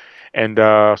this. And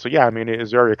it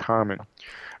is very common.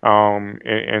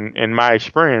 In my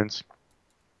experience,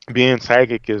 being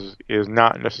psychic is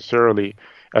not necessarily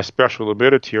a special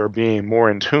ability or being more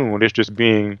in tune. It's just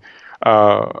being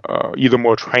either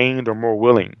more trained or more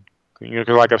willing.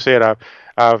 Because like I've said,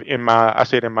 in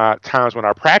my times when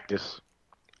I practice,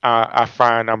 I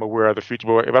find I'm aware of the future.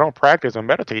 But if I don't practice and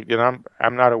meditate, then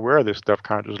I'm not aware of this stuff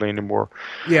consciously anymore.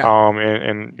 Yeah.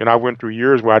 And I went through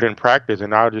years where I didn't practice,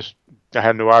 and I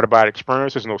had no out-of-body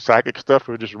experiences, no psychic stuff.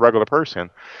 I was just a regular person.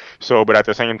 So, but at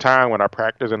the same time, when I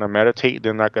practice and I meditate,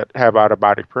 then I could have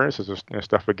out-of-body experiences and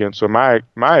stuff again. So my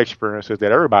experience is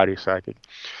that everybody's psychic.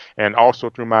 And also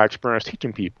through my experience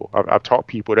teaching people, I've taught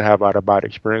people to have out-of-body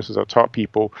experiences. I've taught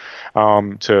people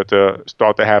to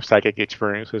start to have psychic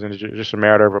experiences. And it's just a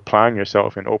matter of applying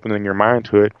yourself and opening your mind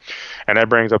to it. And that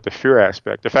brings up the fear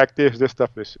aspect. The fact is, this stuff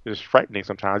is frightening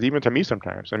sometimes, even to me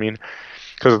sometimes.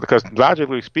 Because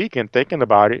logically speaking, thinking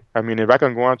about it, if I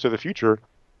can go on to the future,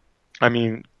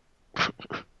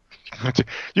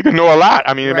 You can know a lot.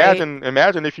 I mean, Right.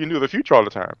 imagine if you knew the future all the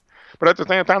time. But at the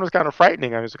same time, it's kind of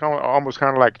frightening. I mean, it's almost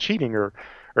kind of like cheating, or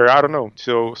I don't know.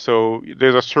 So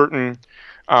there's a certain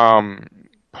um,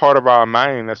 part of our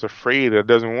mind that's afraid, that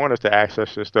doesn't want us to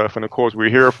access this stuff. And of course, we're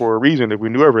here for a reason. If we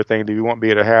knew everything, then we won't be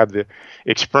able to have the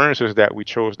experiences that we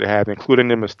chose to have, including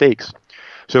the mistakes.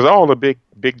 So there's all a big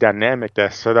dynamic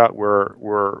that's set up where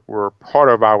part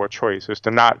of our choice is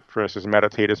to not, for instance,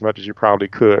 meditate as much as you probably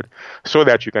could, so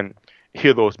that you can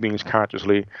hear those beings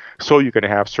consciously, so you can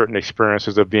have certain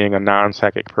experiences of being a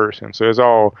non-psychic person. So it's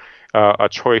all a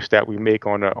choice that we make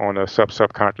on a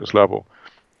subconscious level.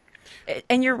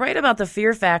 And you're right about the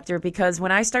fear factor, because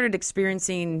when I started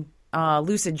experiencing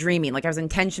lucid dreaming, like I was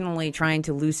intentionally trying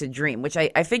to lucid dream, which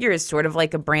I figure is sort of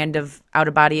like a brand of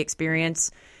out-of-body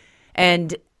experience.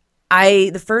 And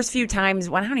the first few times,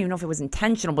 well, I don't even know if it was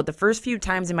intentional, but the first few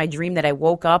times in my dream that I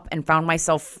woke up and found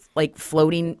myself like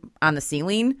floating on the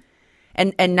ceiling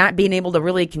and not being able to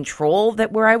really control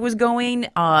that where I was going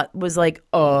was like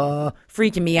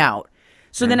freaking me out.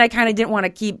 So then I kind of didn't want to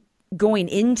keep going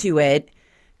into it,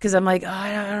 because I'm like,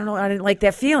 I don't know, I didn't like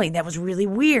that feeling. That was really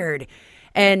weird.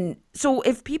 And so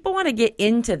if people want to get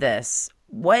into this,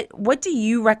 what do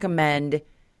you recommend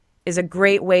is a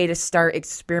great way to start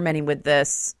experimenting with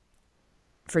this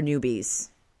for newbies?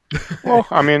 Well,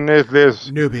 I mean,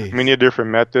 there's Newbie. many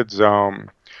different methods. I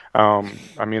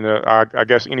mean, I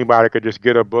guess anybody could just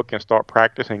get a book and start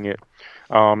practicing it.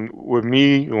 With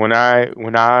me, when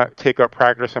I take up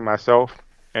practicing myself,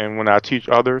 and when I teach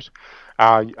others,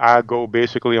 I go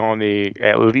basically on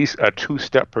at least a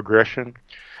 2-step progression.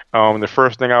 The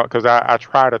first thing because I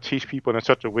try to teach people in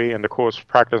such a way, and of course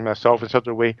practice myself in such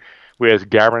a way where it's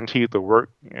guaranteed to work,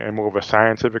 and more of a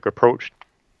scientific approach.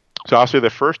 So I'll say the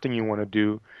first thing you want to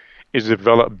do is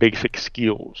develop basic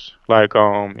skills. Like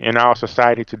in our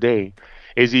society today,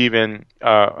 is even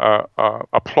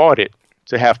applauded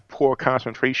to have poor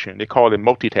concentration. They call it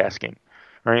multitasking,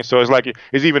 right? So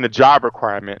it's even a job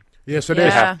requirement. Yes, it to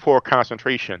is. have poor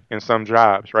concentration in some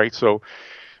jobs, right? So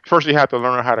first you have to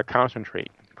learn how to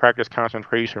concentrate, practice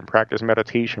concentration, practice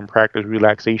meditation, practice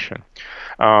relaxation.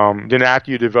 Then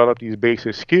after you develop these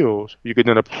basic skills, you can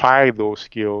then apply those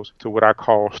skills to what I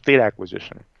call state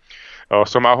acquisition.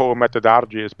 So my whole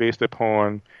methodology is based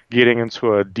upon getting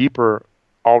into a deeper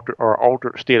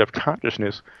altered state of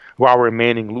consciousness while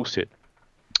remaining lucid.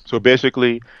 So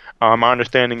basically, my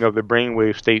understanding of the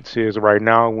brainwave states is right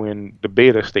now in the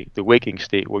beta state, the waking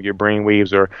state, where your brain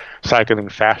waves are cycling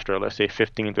faster. Let's say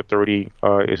 15 to 30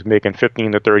 is making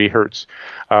 15 to 30 hertz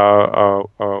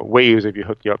waves if you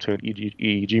hook you up to an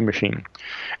EEG machine.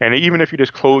 And even if you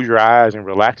just close your eyes and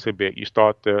relax a bit, you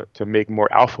start to make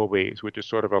more alpha waves, which is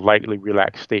sort of a lightly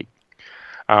relaxed state.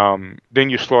 Then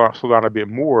you slow down a bit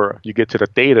more, you get to the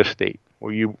theta state,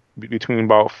 where you between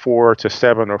about 4 to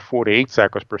 7 or 4 to 8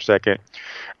 cycles per second.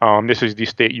 This is the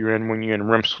state you're in when you're in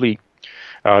REM sleep.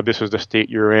 This is the state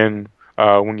you're in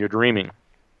when you're dreaming.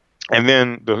 And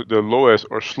then the lowest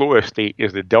or slowest state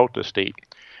is the delta state.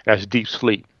 That's deep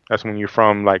sleep. That's when you're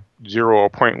from like 0 or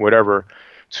point whatever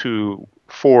to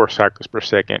 4 cycles per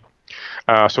second.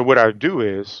 So what I do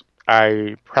is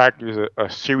I practice a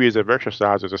series of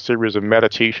exercises, a series of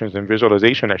meditations and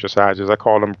visualization exercises. I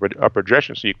call them a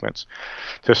projection sequence,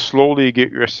 to slowly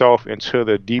get yourself into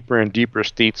the deeper and deeper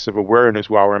states of awareness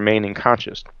while remaining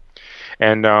conscious.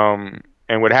 And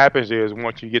what happens is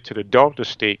once you get to the delta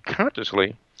state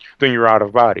consciously, then you're out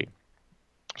of body.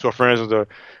 So for instance,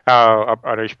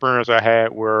 an experience I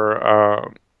had where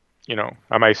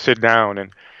I might sit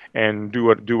down and do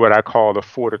what I call the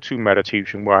 4 to 2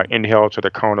 meditation, where I inhale to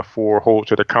the count of 4, hold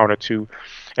to the count of 2,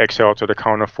 exhale to the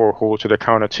count of 4, hold to the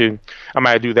count of 2. I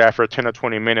might do that for 10 or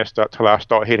 20 minutes till I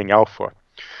start hitting alpha.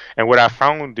 And what I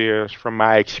found is, from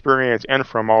my experience and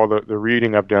from all the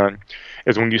reading I've done,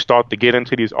 is when you start to get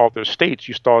into these altered states,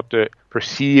 you start to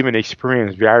perceive and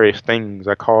experience various things.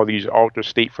 I call these altered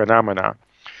state phenomena.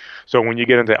 So when you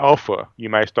get into alpha, you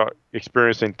might start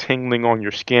experiencing tingling on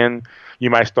your skin. You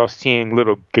might start seeing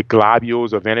little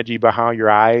globules of energy behind your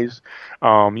eyes.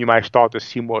 You might start to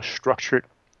see more structured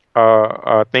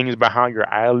things behind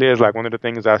your eyelids. Like one of the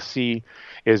things I see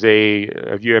is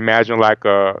if you imagine like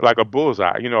a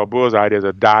bullseye. You know, a bullseye, there's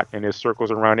a dot and there's circles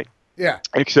around it. Yeah.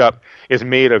 Except it's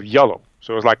made of yellow.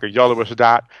 So it's like a yellowish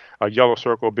dot, a yellow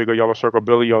circle, bigger yellow circle,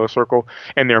 bigger yellow circle,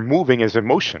 and they're moving as in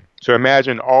motion. So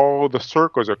imagine all the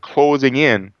circles are closing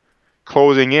in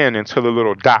until the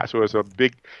little dot. So it's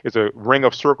a ring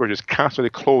of circles just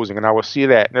constantly closing, and I will see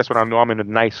that. And that's when I know I'm in a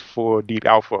nice, full, deep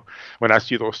alpha, when I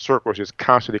see those circles just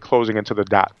constantly closing into the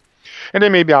dot. And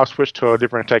then maybe I'll switch to a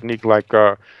different technique, like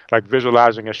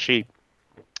visualizing a shape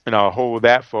and I'll hold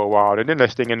that for a while. And then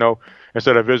next thing you know,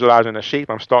 instead of visualizing the shape,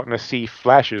 I'm starting to see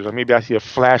flashes, or maybe I see a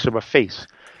flash of a face.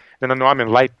 Then I know I'm in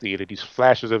light theta. These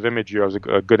flashes of imagery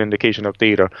are a good indication of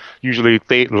theta. Usually,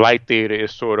 light theta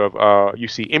is sort of you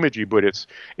see imagery, but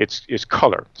it's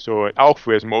color. So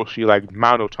alpha is mostly like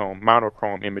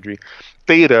monochrome imagery.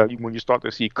 Theta, when you start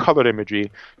to see colored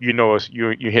imagery, you know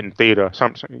you're hitting theta.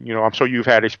 I'm sure you've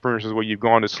had experiences where you've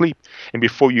gone to sleep, and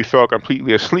before you fell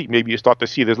completely asleep, maybe you start to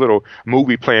see this little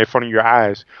movie play in front of your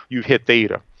eyes. You've hit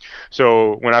theta.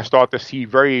 So when I start to see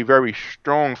very, very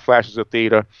strong flashes of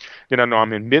theta, then I know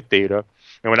I'm in mid theta.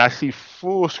 And when I see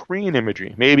full screen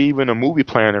imagery, maybe even a movie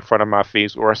playing in front of my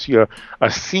face, or I see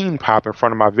a scene pop in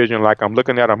front of my vision like I'm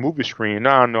looking at a movie screen,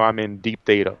 now I know I'm in deep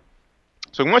theta.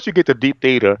 So once you get to deep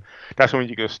theta, that's when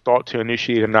you can start to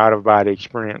initiate an out-of-body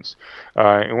experience.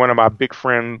 And one of my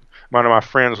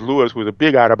friends, Lewis, was a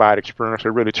big out-of-body experience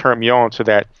that really turned me on to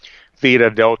that theta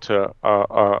delta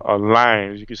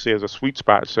line, as you can say, as a sweet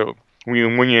spot. So when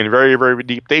you're in very, very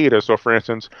deep theta, so for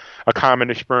instance, a common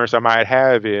experience I might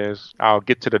have is I'll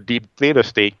get to the deep theta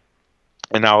state,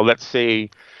 and I'll, let's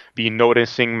say, be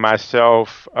noticing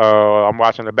myself, I'm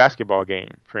watching a basketball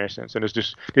game, for instance, and it's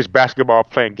just this basketball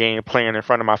game playing in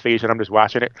front of my face, and I'm just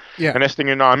watching it. Yeah. And next thing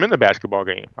you know, I'm in the basketball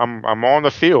game. I'm on the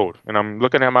field, and I'm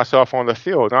looking at myself on the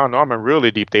field. I don't know, I'm in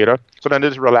really deep theta. So then I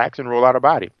just relax and roll out of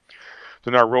body. So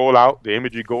then I roll out, the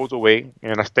imagery goes away,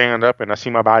 and I stand up, and I see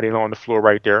my body on the floor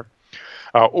right there.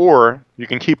 Or you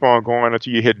can keep on going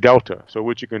until you hit delta. So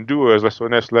what you can do is,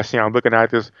 let's say I'm looking at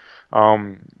this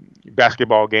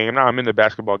basketball game. Now I'm in the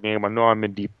basketball game. I know I'm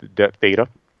in deep theta.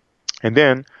 And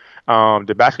then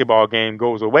the basketball game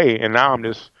goes away, and now I'm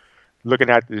just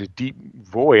looking at this deep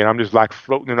void, and I'm just like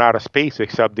floating out of space,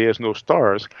 except there's no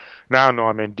stars. Now I know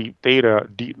I'm in deep theta,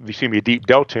 deep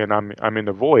delta, and I'm in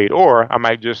the void. Or I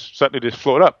might just suddenly just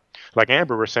float up, like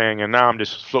Amber was saying, and now I'm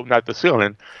just floating out the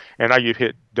ceiling, and now you've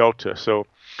hit delta. So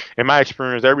in my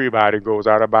experience, everybody goes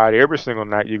out of body every single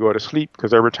night you go to sleep,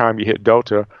 because every time you hit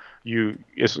delta,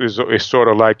 it's sort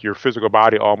of like your physical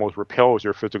body almost repels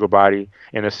your physical body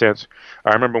in a sense.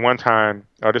 I remember one time,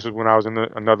 this is when I was in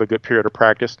another good period of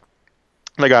practice,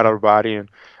 I got out of body, and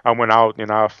I went out,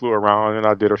 and I flew around, and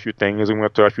I did a few things, and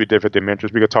went to a few different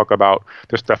dimensions. We could talk about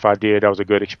the stuff I did. That was a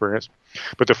good experience.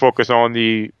 But to focus on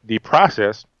the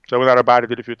process, so I went out of body,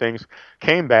 did a few things,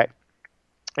 came back,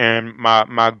 and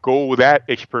my goal with that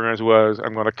experience was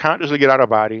I'm going to consciously get out of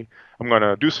body, I'm going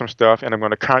to do some stuff, and I'm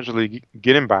going to consciously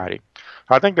get in body.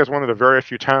 I think that's one of the very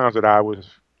few times that I was.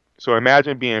 So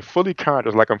imagine being fully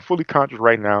conscious, like I'm fully conscious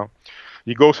right now.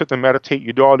 You go sit and meditate,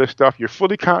 you do all this stuff, you're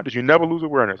fully conscious, you never lose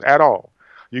awareness at all.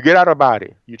 You get out of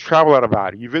body, you travel out of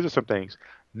body, you visit some things,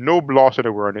 no loss of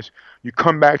awareness. You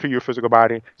come back to your physical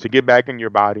body to get back in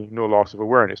your body, no loss of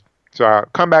awareness. So I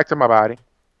come back to my body,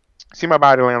 see my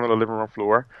body laying on the living room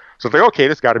floor. So I think, okay,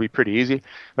 this got to be pretty easy.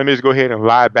 Let me just go ahead and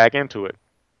lie back into it.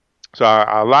 So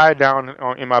I lied down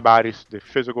in my body, the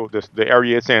physical, the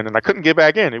area it's in, and I couldn't get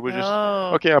back in. It was just,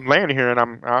 okay, I'm laying here,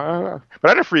 and but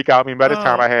I didn't freak out. I mean, by this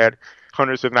time I had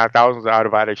hundreds, if not thousands, of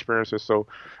out-of-body experiences. So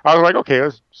I was like, okay,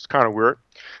 it's kind of weird.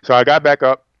 So I got back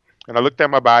up, and I looked at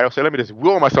my body. I said, let me just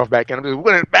will myself back in. I'm just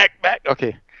willing back.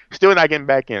 Okay, still not getting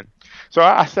back in. So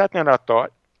I sat there and I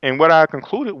thought, and what I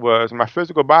concluded was my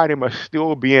physical body must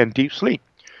still be in deep sleep.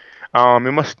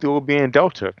 It must still be in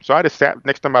delta. So I just sat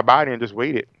next to my body and just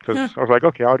waited, because I was like,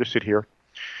 okay, I'll just sit here.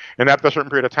 And after a certain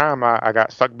period of time, I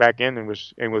got sucked back in and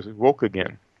was woke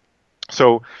again.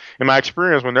 So in my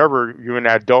experience, whenever you're in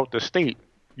that delta state,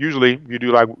 usually you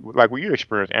do like what you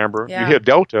experienced, Amber. Yeah. You hit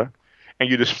delta, and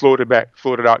you just floated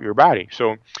out your body.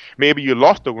 So maybe you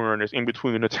lost awareness in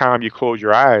between the time you close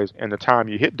your eyes and the time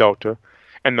you hit delta,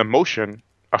 and the motion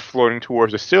of floating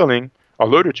towards the ceiling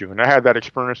alerted you. And I had that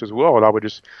experience as well. I would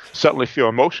just suddenly feel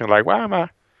emotion, like, why am I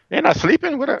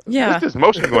sleeping? What's this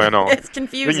motion going on? It's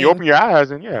confusing. Then you open your eyes,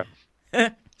 and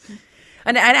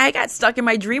And I got stuck in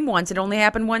my dream once. It only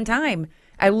happened one time.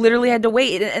 I literally had to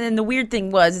wait. And then the weird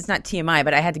thing was, it's not TMI,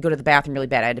 but I had to go to the bathroom really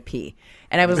bad. I had to pee.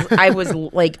 And I was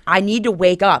like, I need to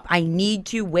wake up.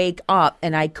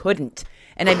 And I couldn't.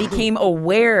 And I became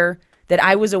aware that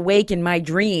I was awake in my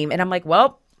dream. And I'm like,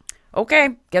 well, okay,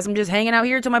 guess I'm just hanging out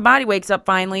here until my body wakes up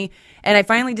finally. And I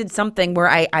finally did something where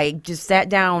I just sat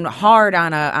down hard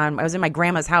I was in my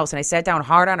grandma's house, and I sat down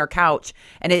hard on her couch.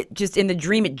 And it just, in the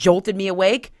dream, it jolted me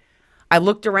awake. I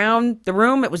looked around the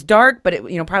room. It was dark, but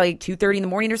it, probably 2:30 in the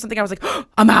morning or something. I was like, oh,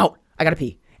 I'm out. I got to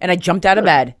pee. And I jumped out of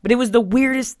bed. But it was the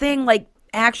weirdest thing, like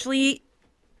actually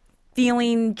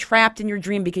feeling trapped in your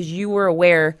dream because you were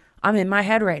aware, I'm in my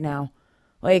head right now.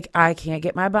 Like, I can't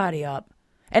get my body up.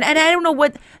 And I don't know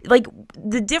what, like,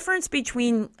 the difference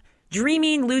between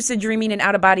dreaming, lucid dreaming, and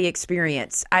out-of-body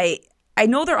experience. I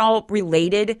know they're all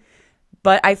related,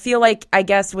 but I feel like, I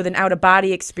guess, with an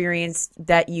out-of-body experience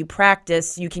that you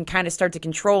practice, you can kind of start to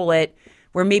control it,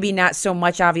 where maybe not so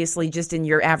much, obviously, just in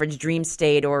your average dream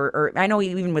state, or I know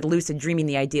even with lucid dreaming,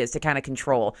 the idea is to kind of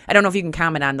control. I don't know if you can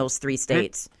comment on those three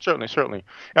states. Certainly.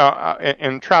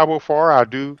 In Travel Far, I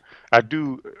do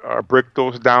break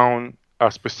those down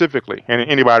specifically, and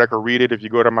anybody can read it. If you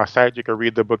go to my site, you can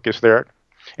read the book. It's there.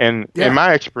 And in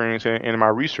my experience and in my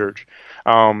research,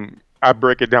 I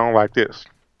break it down like this.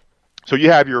 So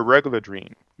you have your regular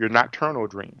dream, your nocturnal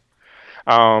dream.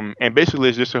 And basically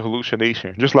it's just a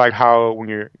hallucination. Just like how when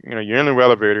you're in the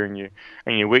elevator and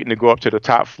you're waiting to go up to the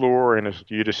top floor and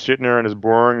you're just sitting there and it's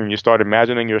boring and you start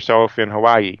imagining yourself in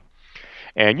Hawaii.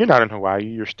 And you're not in Hawaii,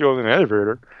 you're still in the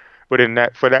elevator. But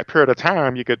for that period of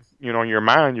time, you could, in your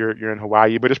mind, you're in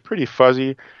Hawaii, but it's pretty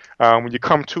fuzzy. When you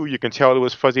come to, you can tell it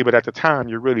was fuzzy, but at the time,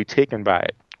 you're really taken by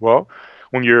it. Well,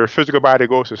 when your physical body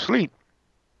goes to sleep,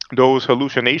 those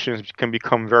hallucinations can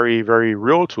become very, very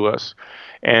real to us.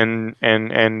 And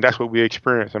that's what we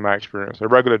experience in my experience. A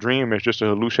regular dream is just a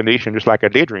hallucination, just like a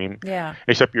daydream. Yeah.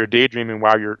 Except you're daydreaming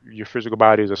while your physical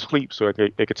body is asleep, so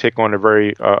it could take on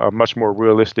a much more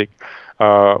realistic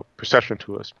perception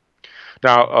to us.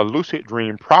 Now, a lucid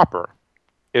dream proper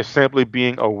is simply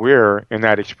being aware in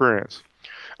that experience.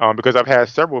 Because I've had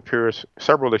several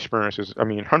experiences,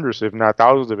 hundreds, if not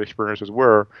thousands of experiences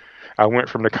where I went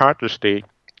from the conscious state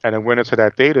and I went into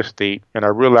that theta state and I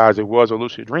realized it was a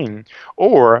lucid dream,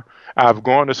 or I've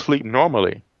gone to sleep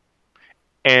normally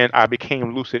and I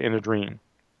became lucid in a dream.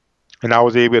 And I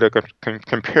was able to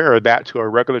compare that to a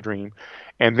regular dream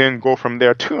and then go from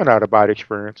there to an out-of-body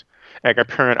experience and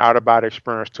compare an out-of-body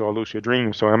experience to a lucid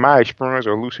dream. So in my experience,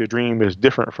 a lucid dream is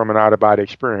different from an out-of-body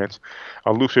experience.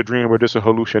 A lucid dream is just a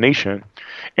hallucination.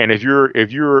 And if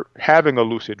you're having a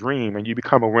lucid dream and you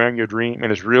become aware in your dream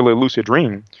and it's really a lucid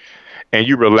dream and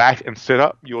you relax and sit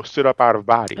up, you'll sit up out of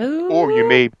body. Ooh. Or you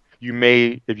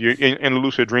may, if you're in a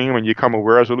lucid dream and you become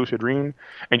aware as a lucid dream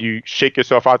and you shake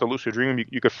yourself out the lucid dream,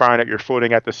 you could find that you're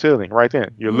floating at the ceiling right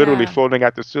then. You're literally floating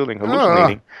at the ceiling,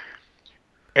 hallucinating.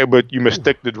 But you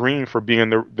mistake the dream for being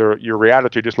your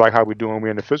reality, just like how we do when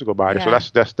we're in the physical body. Yeah.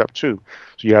 So that's step 2.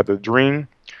 So you have the dream,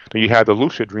 then you have the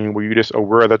lucid dream where you're just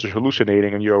aware that you're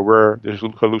hallucinating and you're aware this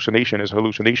hallucination is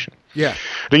hallucination. Yeah.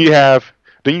 Then you have.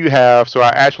 So I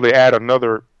actually add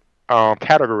another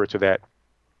category to that,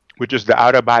 which is the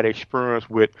out-of-body experience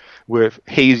with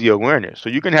hazy awareness. So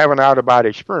you can have an out-of-body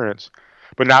experience,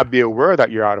 but not be aware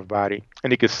that you're out of body,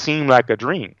 and it could seem like a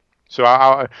dream. So if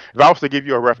I was to give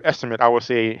you a rough estimate, I would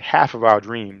say half of our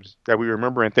dreams that we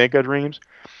remember and think of dreams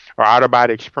are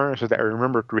out-of-body experiences that we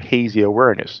remember through hazy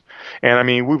awareness.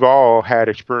 And we've all had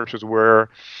experiences where,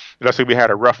 let's say we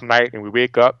had a rough night and we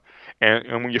wake up, and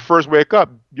when you first wake up,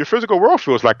 your physical world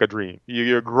feels like a dream.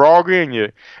 You're groggy and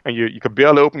you can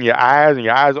barely open your eyes, and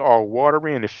your eyes are all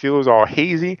watery and it feels all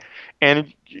hazy,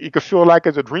 and you can feel like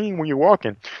it's a dream when you're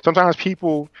walking. Sometimes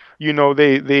people,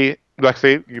 they like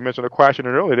say you mentioned a car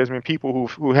accident earlier. There's been people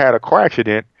who had a car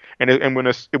accident, and when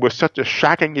it was such a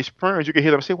shocking experience, you could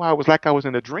hear them say, "Wow, it was like I was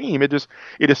in a dream." It just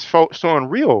felt so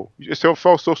unreal. It felt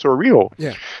so surreal.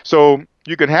 Yeah. So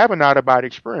you can have an out-of-body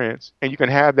experience, and you can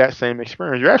have that same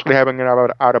experience. You're actually having an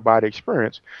out-of-body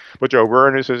experience, but your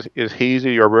awareness is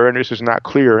hazy. Your awareness is not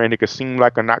clear, and it could seem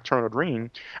like a nocturnal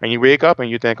dream. And you wake up and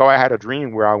you think, "Oh, I had a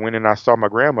dream where I went and I saw my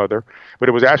grandmother," but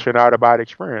it was actually an out-of-body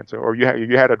experience. Or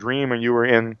you had a dream and you were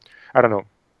in, I don't know,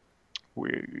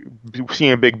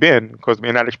 seeing Big Ben, because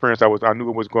in that experience I knew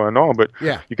what was going on, but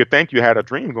you could think you had a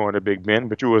dream going to Big Ben,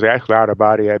 but you was actually out of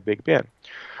body at Big Ben.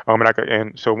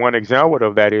 And so one example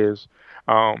of that is,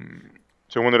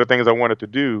 so one of the things I wanted to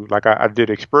do, like I did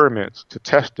experiments to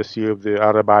test to see if the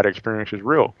out of body experience is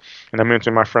real. And I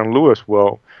mentioned my friend Lewis.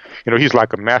 Well, he's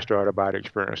like a master out of body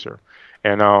experiencer,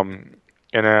 and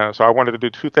so I wanted to do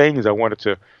 2 things. I wanted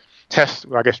to test,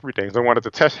 3 things. I wanted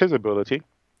to test his ability.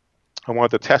 I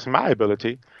wanted to test my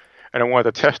ability, and I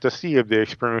wanted to test to see if the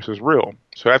experience is real.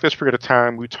 So at this period of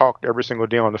time, we talked every single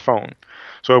day on the phone.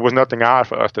 So it was nothing odd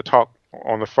for us to talk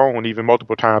on the phone even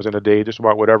multiple times in a day, just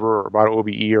about whatever, or about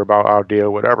OBE or about our day or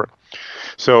whatever.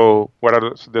 So what I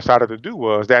decided to do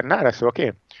was that night I said, okay,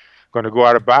 I'm going to go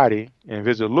out of body and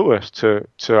visit Lewis to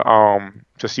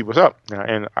see what's up.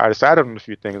 And I decided on a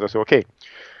few things. I said, okay,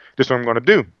 this is what I'm going to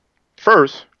do.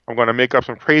 First, I'm going to make up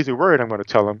some crazy word I'm going to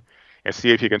tell him and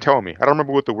see if he can tell me. I don't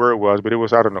remember what the word was, but it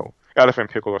was, I don't know, elephant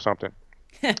pickle or something.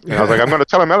 And I was like, I'm going to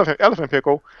tell him elephant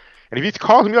pickle. And if he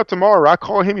calls me up tomorrow, I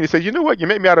call him and he says, you know what, you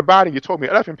made me out of body, you told me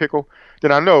elephant pickle,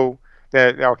 then I know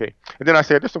that, okay. And then I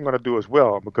said, this is what I'm going to do as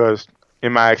well, because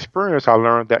in my experience, I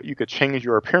learned that you could change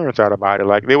your appearance out of body.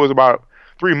 Like there was about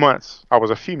 3 months, I was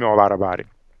a female out of body,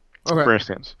 for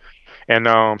instance. And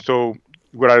so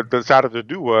what I decided to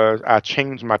do was I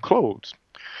changed my clothes.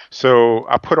 So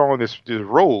I put on this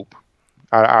robe.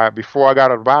 Before I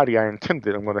got out of the body, I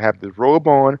intended I'm going to have this robe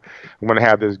on. I'm going to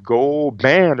have this gold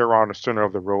band around the center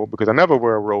of the robe because I never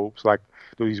wear robes like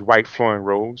these white flowing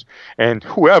robes. And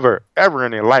whoever ever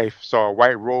in their life saw a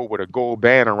white robe with a gold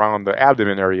band around the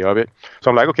abdomen area of it. So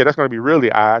I'm like, okay, that's going to be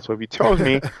really odd. So if he tells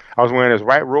me I was wearing this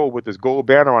white robe with this gold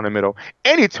band around the middle,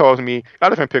 and he tells me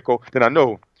elephant pickle, then I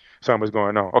know something was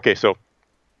going on. Okay, so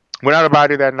went out of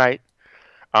body that night,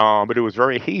 but it was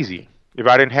very hazy. If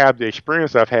I didn't have the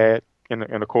experience I've had, and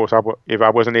of course, if I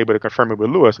wasn't able to confirm it with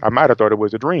Lewis, I might have thought it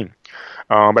was a dream.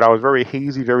 But I was very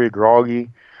hazy, very groggy.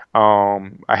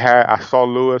 I saw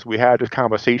Lewis. We had this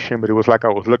conversation, but it was like I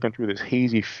was looking through this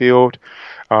hazy field.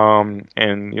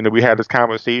 And we had this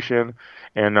conversation,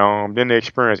 and then the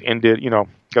experience ended. I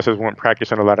guess I wasn't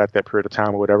practicing a lot at that period of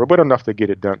time or whatever, but enough to get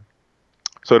it done.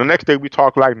 So the next day we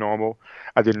talked like normal.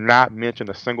 I did not mention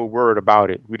a single word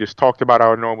about it. We just talked about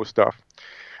our normal stuff.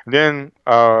 And then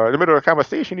in the middle of the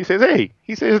conversation, he says,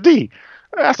 D,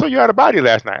 I saw you out of body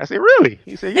last night. I said, really?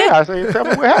 He said, yeah. I said, tell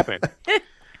me what happened.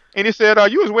 And he said,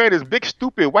 you was wearing this big,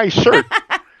 stupid white shirt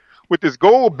with this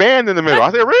gold band in the middle.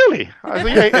 I said, really? I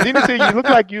said, yeah. And then he said, you look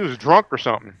like you was drunk or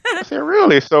something. I said,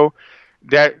 really? So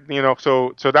that,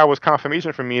 so that was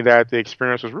confirmation for me that the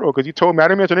experience was real because he told me I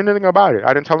didn't mention anything about it.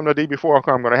 I didn't tell him the day before,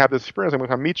 okay, I'm going to have this experience. I'm going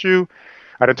to come meet you.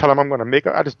 I didn't tell him I'm going to make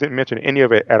it. I just didn't mention any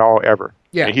of it at all ever.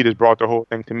 Yeah. And he just brought the whole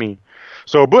thing to me.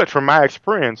 So, but from my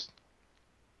experience,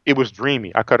 it was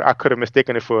dreamy. I could have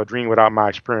mistaken it for a dream without my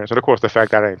experience. And of course, the fact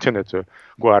that I intended to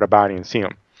go out of body and see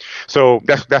him. So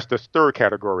that's the third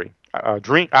category.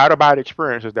 Dream out of body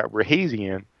experiences that we're hazy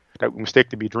in, that we mistake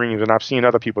to be dreams. And I've seen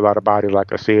other people out of body,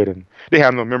 like I said, and they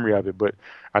have no memory of it, but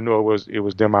I know it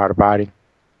was them out of body.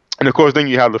 And of course, then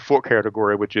you have the fourth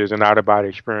category, which is an out-of-body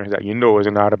experience that is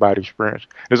an out-of-body experience.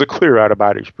 There's a clear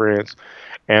out-of-body experience,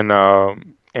 and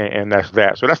that's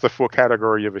that. So that's the fourth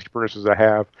category of experiences I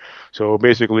have. So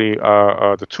basically,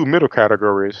 the two middle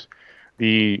categories,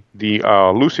 the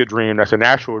lucid dream, that's an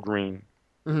actual dream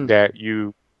that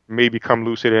you may become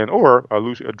lucid in, or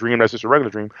a dream that's just a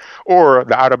regular dream, or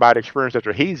the out-of-body experience that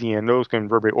you're hazy in. Those can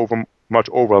very much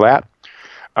overlap.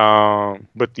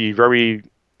 But the very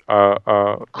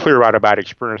clear out-of-body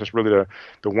experience is really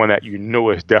the one that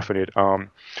is definite.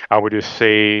 I would just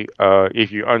say if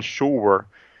you're unsure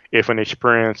if an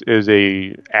experience is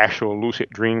a actual lucid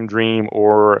dream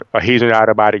or a hazy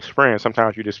out-of-body experience,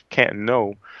 sometimes you just can't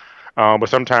know. But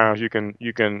sometimes you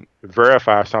can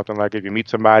verify something, like if you meet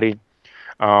somebody.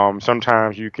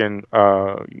 Sometimes you can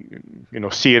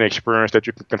see an experience that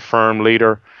you can confirm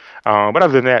later. But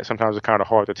other than that, sometimes it's kind of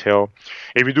hard to tell.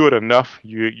 If you do it enough,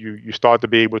 you start to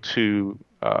be able to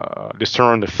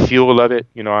discern the feel of it.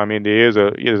 There is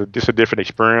a different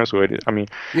experience.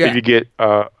 If you get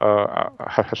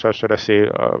how should I say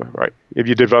right? If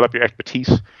you develop your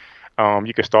expertise,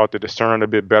 you can start to discern a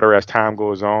bit better as time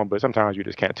goes on. But sometimes you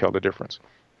just can't tell the difference.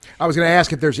 I was going to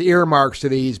ask if there's earmarks to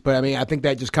these, but I think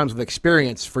that just comes with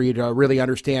experience for you to really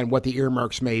understand what the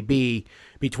earmarks may be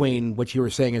between what you were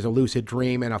saying is a lucid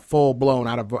dream and a full-blown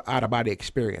out-of-body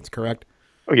experience, correct?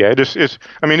 Oh, yeah. There's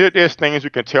things you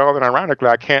can tell, and ironically,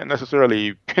 I can't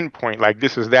necessarily pinpoint like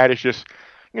this is that. It's just,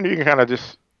 you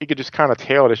can just kind of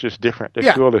tell it's just different. The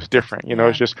feel is different. It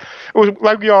was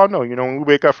like we all know, when we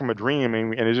wake up from a dream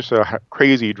and it's just a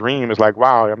crazy dream, it's like,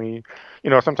 wow.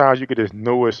 Sometimes you could just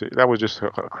know that was just a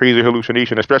crazy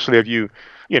hallucination, especially if you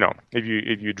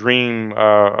dream,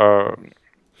 I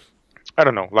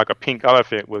don't know, like a pink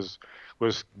elephant was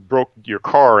broke your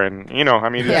car, and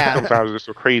sometimes it's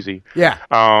so crazy. Yeah.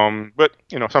 But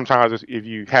sometimes if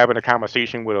you having a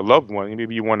conversation with a loved one,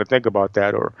 maybe you want to think about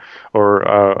that, or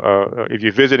if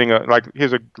you're visiting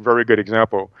here's a very good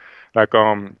example. Like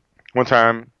one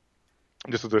time.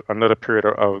 This is another period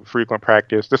of frequent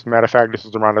practice. As a matter of fact, this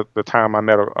is around the time I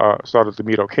started to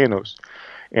meet Okanos.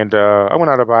 And I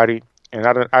went out of body, and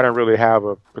I didn't really have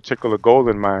a particular goal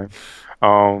in mind.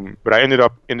 But I ended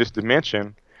up in this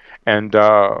dimension, and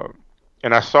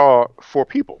I saw 4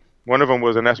 people. One of them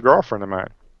was an ex-girlfriend of mine.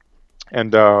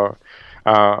 And so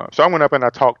I went up and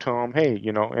I talked to him. Hey,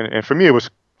 and for me, it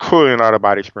was clearly an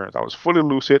out-of-body experience. I was fully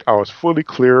lucid. I was fully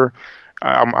clear.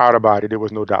 I'm out of body. There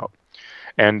was no doubt.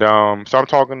 And so I'm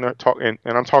talking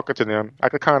to them. I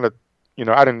could kind of,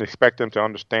 I didn't expect them to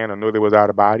understand or know they was out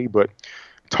of body, but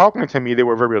talking to me, they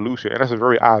were very lucid. And that's a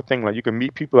very odd thing. Like, you can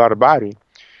meet people out of body,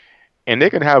 and they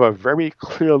can have a very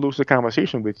clear, lucid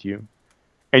conversation with you,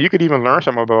 and you could even learn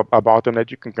something about them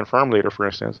that you can confirm later, for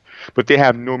instance. But they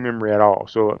have no memory at all.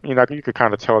 So you could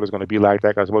kind of tell it's going to be like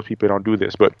that because most people don't do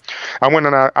this. But I went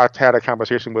and I had a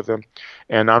conversation with them,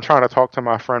 and I'm trying to talk to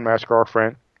my friend, my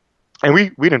ex-girlfriend. And we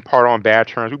didn't part on bad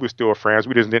terms. We were still friends.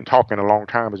 We just didn't talk in a long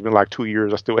time. It's been like 2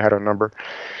 years. I still had her number.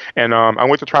 And I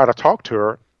went to try to talk to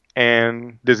her,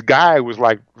 and this guy was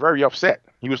like very upset.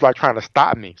 He was like trying to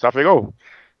stop me. So I figured, oh,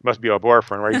 must be her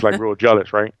boyfriend, right? He's like real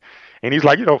jealous, right? And he's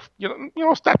like,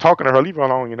 stop talking to her, leave her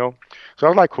alone, So I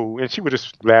was like, cool. And she was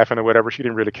just laughing or whatever. She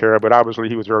didn't really care, but obviously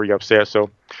he was very upset.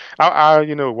 So I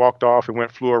walked off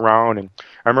and flew around. And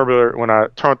I remember when I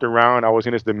turned around, I was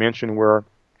in this dimension where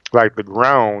like the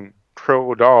ground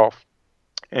trailed off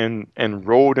and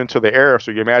rolled into the air.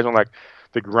 So you imagine like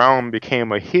the ground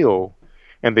became a hill,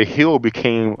 and the hill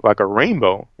became like a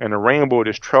rainbow, and the rainbow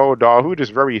just trailed off. It was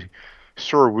just very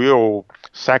surreal,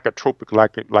 psychotropic,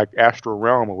 like astral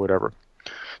realm or whatever.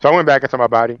 So I went back into my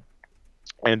body,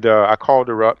 and I called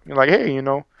her up, like, hey,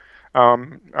 I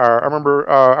remember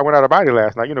I went out of body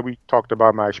last night. We talked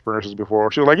about my experiences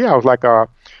before. She was like, yeah. I was like, and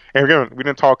again, we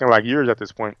didn't talk in like years at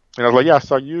this point. And I was like, yeah, I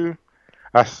saw you.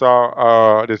 I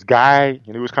saw this guy,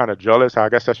 and he was kind of jealous. I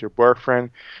guess that's your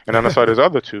boyfriend. And then I saw this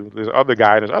other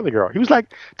guy and this other girl. He was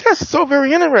like, that's so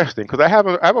very interesting, because I have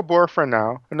a boyfriend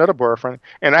now, another boyfriend,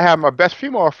 and I have my best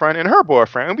female friend and her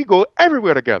boyfriend, and we go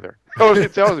everywhere together. So she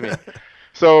tells me.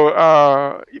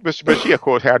 So, but she, of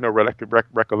course, had no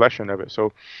recollection of it.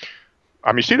 So,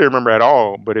 I mean, she didn't remember at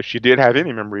all. But if she did have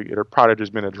any memory, it had probably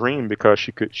just been a dream, because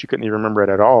she couldn't even remember it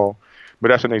at all. But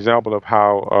that's an example of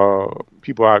how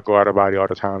people go out of body all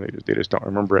the time. They just don't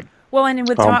remember it. Well, and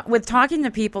with talking to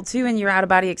people, too, in your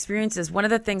out-of-body experiences, one of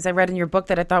the things I read in your book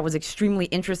that I thought was extremely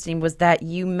interesting was that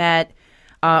you met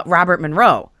Robert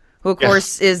Monroe, who, of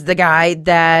course, is the guy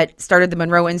that started the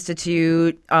Monroe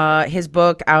Institute, his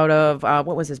book out of,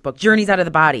 what was his book? Journeys Out of the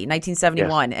Body,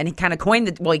 1971. Yes. And he kind of coined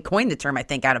the term, I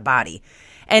think, out of body.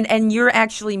 And you're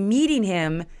actually meeting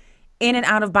him in an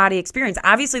out-of-body experience.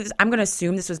 Obviously, I'm going to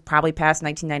assume this was probably past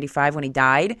 1995 when he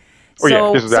died.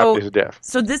 This is after his death.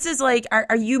 So this is like,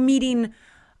 are you meeting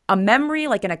a memory,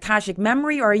 like an Akashic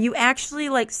memory, or are you actually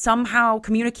like somehow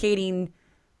communicating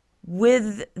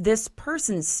with this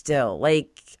person still?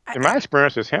 Like, in my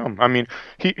experience, it's him. I mean,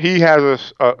 he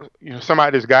has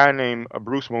this guy named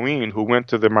Bruce Moeen, who went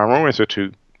to the Monroe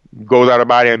Institute, goes out of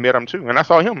body, and met him too. And I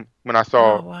saw him when I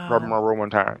saw Robert Monroe one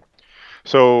time.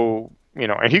 So,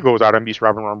 and he goes out and meets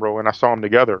Robert Monroe, and I saw them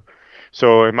together.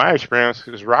 So in my experience,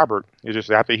 it's Robert. It's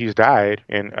just after he's died,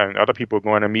 and other people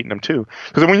going and meeting him too.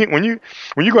 Because when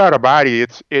you go out of body,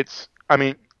 it's I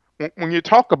mean, when you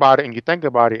talk about it and you think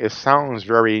about it, it sounds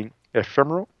very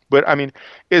ephemeral. But I mean,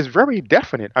 it's very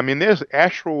definite. I mean, there's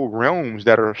astral realms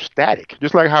that are static,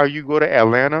 just like how you go to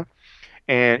Atlanta,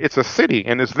 and it's a city,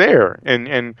 and it's there.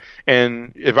 And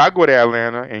if I go to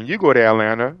Atlanta and you go to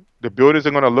Atlanta, the buildings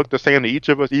are going to look the same to each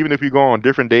of us, even if we go on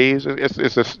different days.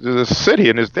 It's a city,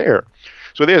 and it's there.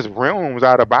 So there's realms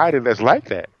out of body that's like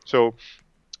that. So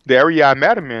the area I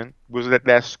met him in was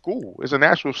that school. It's an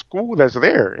actual school that's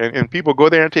there, and people go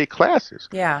there and take classes.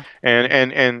 Yeah.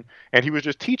 And he was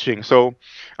just teaching. So,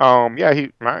 I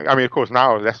mean, of course,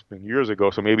 now that's been years ago,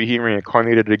 so maybe he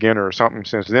reincarnated again or something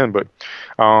since then. But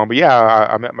yeah,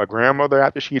 I met my grandmother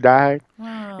after she died.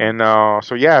 Wow. And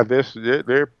so yeah, this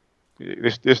the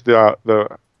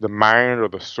mind or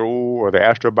the soul or the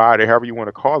astral body, however you want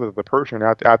to call it, the person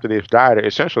after they've died,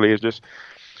 essentially is just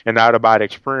an out-of-body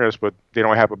experience, but they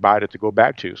don't have a body to go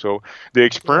back to. So the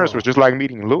experience was just like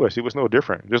meeting Lewis. It was no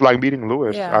different. Just like meeting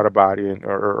Lewis out of body,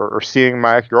 or seeing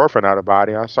my ex-girlfriend out of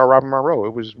body. I saw Robert Monroe.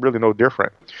 It was really no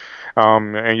different.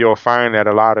 And you'll find that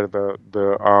a lot of the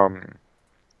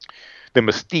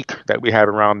mystique that we have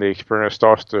around the experience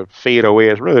starts to fade away.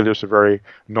 It's really just a very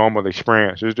normal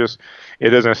experience. It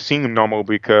doesn't seem normal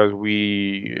because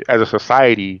we, as a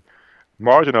society,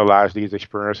 marginalize these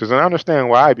experiences. And I understand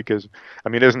why, because, I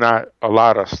mean, there's not a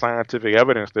lot of scientific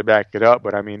evidence to back it up,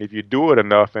 but I mean, if you do it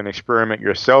enough and experiment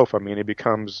yourself, I mean, it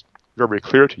becomes very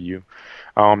clear to you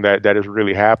that is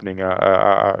really happening.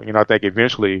 I think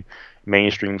eventually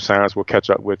mainstream science will catch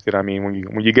up with it. I mean,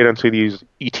 when you get into these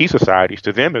ET societies,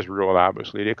 to them it's real,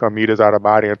 obviously. They come meet us out of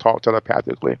body and talk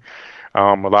telepathically.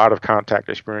 A lot of contact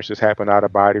experiences happen out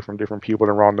of body from different people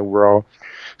around the world.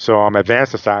 So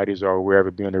advanced societies are aware of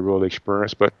it being a real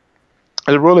experience, but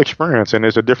it's a real experience, and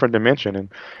it's a different dimension,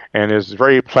 and it's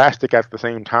very plastic at the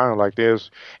same time. Like,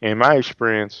 there's, in my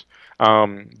experience,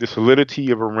 the solidity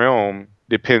of a realm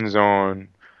depends on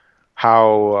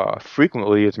how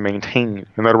frequently it's maintained.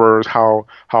 In other words, how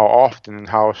often,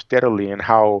 how steadily, and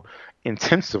how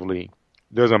intensively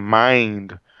does a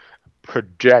mind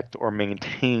project or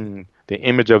maintain the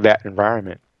image of that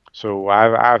environment. So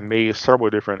I've made several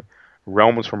different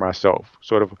realms for myself,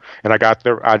 sort of, and I got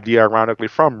the idea ironically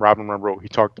from Robin Monroe. He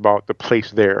talked about the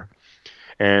place there.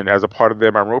 And as a part of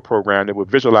the Monroe program, they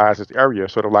would visualize this area,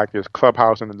 sort of like this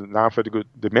clubhouse in the non-physical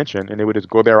dimension, and they would just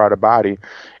go there out of body.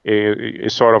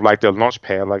 It's sort of like their launch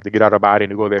pad, like they get out of body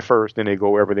and they go there first, then they go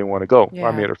wherever they want to go. Yeah.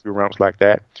 I made a few realms like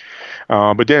that.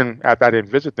 But then after I didn't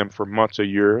visit them for months or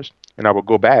years, and I would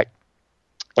go back,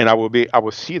 and I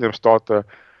would see them start to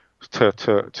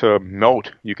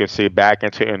melt, you can say, back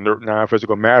into inert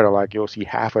non-physical matter. Like you'll see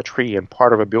half a tree and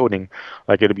part of a building,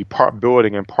 like it'll be part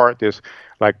building and part this,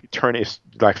 like it's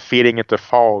like fading into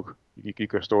fog. You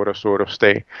can sort of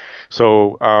stay.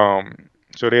 So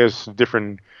so there's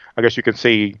different, I guess you can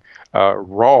say,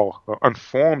 raw,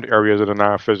 unformed areas of the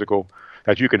non-physical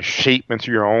that you can shape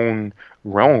into your own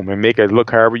realm and make it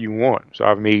look however you want. So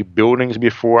I've made buildings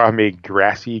before, I've made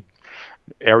grassy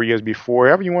areas before,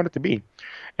 however you want it to be.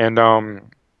 And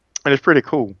it's pretty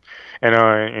cool.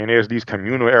 And there's these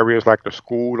communal areas like the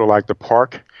school or like the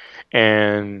park.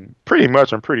 And pretty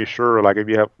much, I'm pretty sure, like if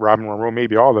you have Robin Monroe,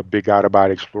 maybe all the big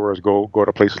out-of-body explorers go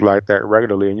to places like that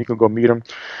regularly, and you can go meet them.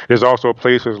 There's also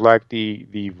places like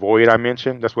the void I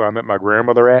mentioned. That's where I met my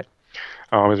grandmother at.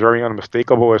 It's very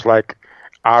unmistakable. It's like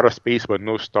outer space but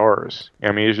no stars.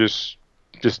 I mean, it's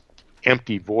just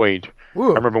empty void.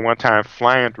 Ooh. I remember one time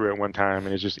flying through it one time,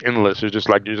 and it's just endless. It's just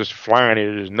like you're just flying it.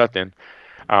 There's nothing.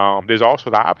 There's also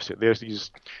the opposite. There's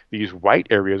these white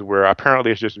areas where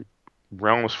apparently it's just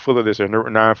realms full of this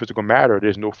inert non-physical matter.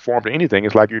 There's no form to anything.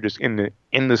 It's like you're just in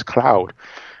this cloud.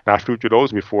 And I flew through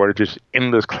those before. It's just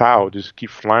endless cloud. Just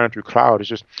keep flying through cloud. It's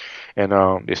just, and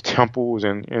there's temples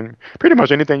and pretty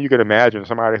much anything you could imagine.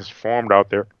 Somebody has formed out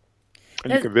there.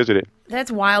 And you can visit it.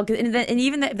 That's wild. And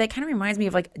even that kind of reminds me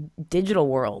of like digital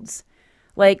worlds.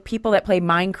 Like people that play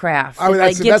Minecraft, and,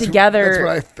 like get together. That's what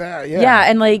I thought. Yeah. Yeah,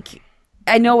 and like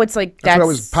I know it's like that's what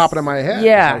was popping in my head.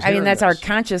 Yeah, I mean that's our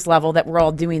conscious level that we're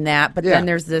all doing that. But then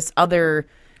there's this other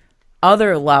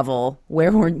level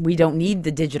where we don't need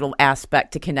the digital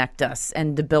aspect to connect us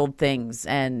and to build things.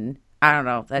 And I don't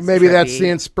know. Maybe trippy. That's the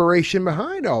inspiration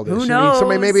behind all this. Who knows?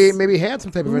 Somebody maybe had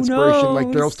some type of inspiration like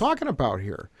Daryl's talking about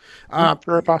here.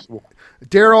 Very possible.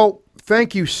 Daryl,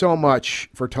 thank you so much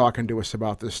for talking to us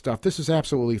about this stuff. This is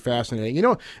absolutely fascinating. You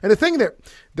know, and the thing that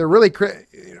really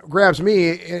grabs me,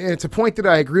 and it's a point that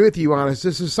I agree with you on, is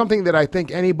this is something that I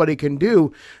think anybody can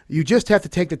do. You just have to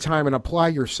take the time and apply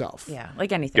yourself. Yeah,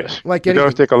 like anything. Yes, it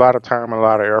does take a lot of time and a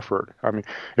lot of effort. I mean,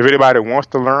 if anybody wants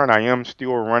to learn, I am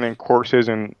still running courses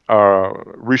and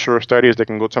research studies. They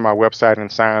can go to my website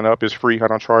and sign up. It's free. I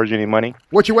don't charge any money.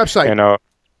 What's your website? And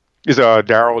it's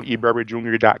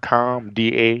DarrylEBerryJr.com,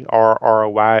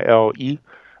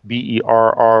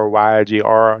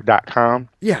 DarrylEBerryJr.com.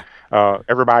 Yeah.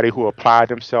 Everybody who applied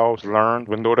themselves learned.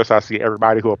 You'll notice I see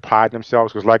everybody who applied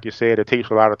themselves because, like you said, it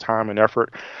takes a lot of time and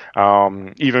effort.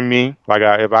 Even me, like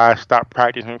if I stop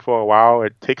practicing for a while,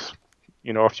 it takes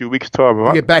a few weeks to a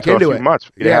month, get back into a few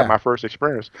months to have my first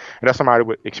experience, and that's somebody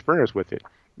with experience with it.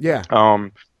 Yeah.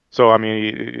 So I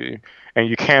mean, and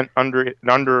you can't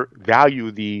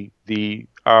undervalue the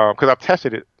because I've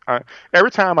tested it.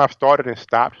 Every time I've started and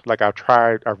stopped, like I've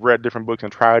read different books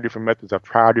and tried different methods. I've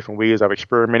tried different ways. I've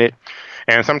experimented,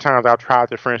 and sometimes I've tried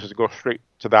to, for instance, go straight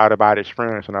to the out-of-body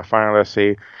experience, and I find, let's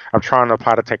say, I'm trying to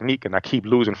apply the technique, and I keep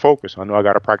losing focus. I know I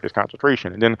got to practice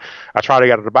concentration, and then I try to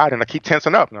get out of the body, and I keep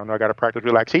tensing up. And I know I got to practice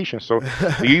relaxation. So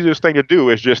the easiest thing to do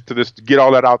is just to get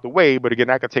all that out the way. But again,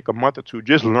 that could take a month or two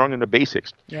just learning the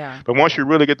basics. Yeah. But once you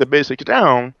really get the basics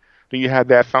down, then you have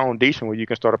that foundation where you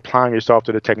can start applying yourself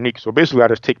to the technique. So basically, I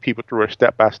just take people through it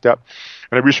step by step,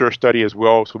 and a research study as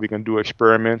well, so we can do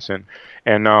experiments and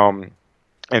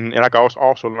I can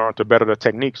also learn to better the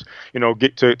techniques.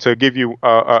 Get to give you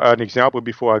an example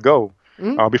before I go.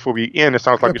 Before we end, it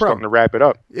sounds like you're starting to wrap it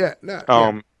up. Yeah.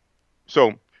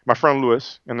 So my friend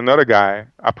Lewis and another guy,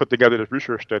 I put together this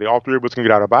research study. All three of us can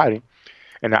get out of body,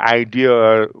 and the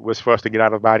idea was for us to get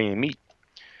out of body and meet.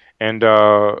 And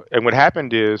what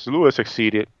happened is Lewis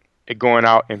succeeded at going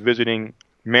out and visiting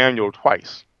Manuel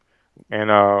twice. And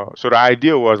so the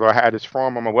idea was I had this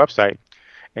form on my website,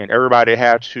 and everybody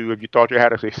had to, if you thought you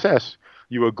had a success,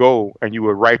 you would go and you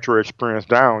would write your experience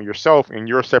down yourself in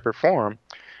your separate form.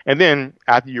 And then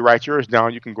after you write yours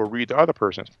down, you can go read the other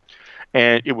person's.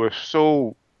 And it was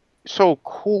so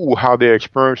cool how their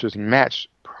experiences matched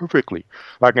perfectly.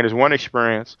 Like in this one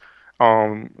experience,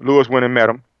 Lewis went and met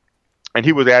him. And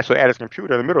he was actually at his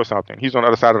computer in the middle of something. He's on the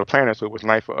other side of the planet, so it was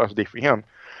night for us, day for him.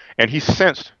 And he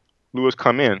sensed Lewis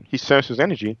come in. He sensed his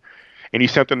energy. And he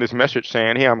sent him this message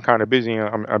saying, hey, I'm kind of busy.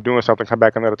 I'm doing something. Come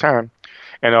back another time.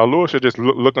 And Lewis was just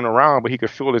looking around, but he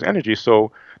could feel his energy.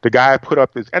 So the guy put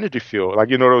up his energy field, like,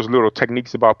 you know, those little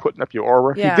techniques about putting up your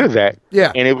aura. Yeah. He did that.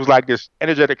 Yeah. And it was like this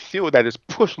energetic field that just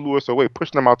pushed Lewis away,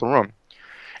 pushing him out the room.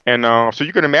 And so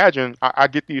you can imagine, I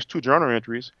get these 2 journal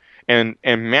entries, and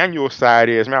Manuel's side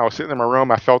is, man, I was sitting in my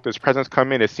room, I felt this presence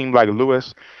come in. It seemed like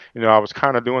Lewis, you know, I was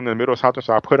kind of doing in the middle of something,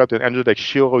 so I put up the energetic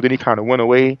shield. Then he kind of went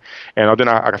away, and then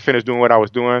I finished doing what I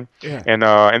was doing. Yeah.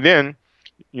 And then,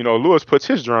 you know, Lewis puts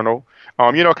his journal.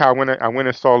 You know, I went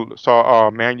and saw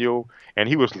Manuel, and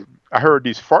I heard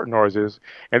these fart noises,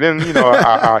 and then, you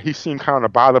know, he seemed kind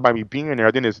of bothered by me being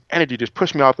there. Then his energy just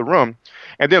pushed me out the room,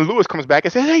 and then Lewis comes back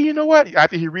and says, hey, you know what?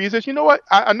 After he reads this, you know what?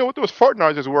 I know what those fart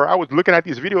noises were. I was looking at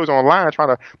these videos online trying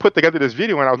to put together this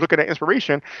video, and I was looking at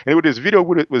inspiration, and with this video,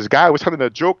 this guy was telling a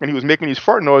joke, and he was making these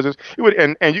fart noises.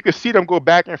 And you could see them go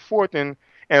back and forth and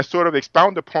sort of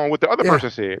expound upon what the other person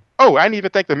said. Oh, I didn't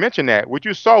even think to mention that. What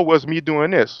you saw was me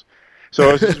doing this. So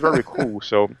it's just very cool.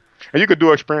 So, and you could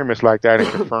do experiments like that and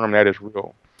confirm that it's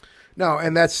real. No,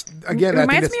 and that's, again, it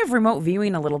reminds me of remote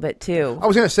viewing a little bit too. I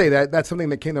was going to say that's something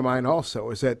that came to mind also,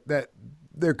 is that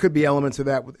there could be elements of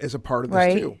that as a part of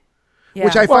this too. Yeah.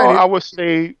 Which I find I would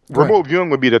say remote viewing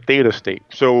would be the theta state.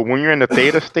 So when you're in the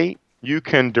theta state, you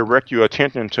can direct your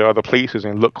attention to other places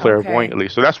and look clairvoyantly.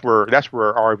 So that's where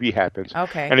RV happens.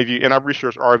 Okay. And I've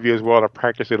researched RV as well. I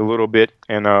practiced it a little bit,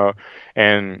 and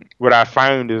what I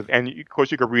found is, and of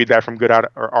course you can read that from good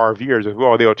RVers as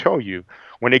well. They'll tell you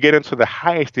when they get into the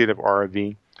highest state of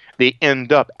RV, they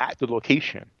end up at the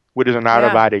location, which is an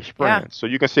out-of-body experience. So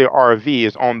you can say RV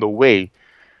is on the way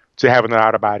to having an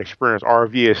out-of-body experience.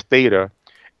 RV is theta,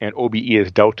 and OBE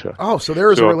is delta. Oh, so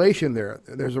there is a relation there.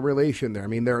 There's a relation there. I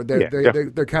mean, they're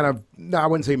kind of, no, I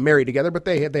wouldn't say married together, but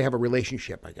they have a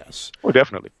relationship, I guess. Oh,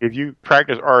 definitely. If you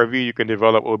practice RV, you can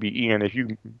develop OBE, and if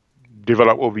you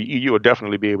develop OBE, you will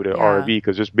definitely be able to RV,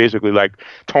 because it's basically like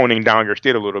toning down your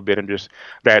state a little bit, and just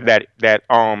that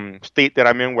state that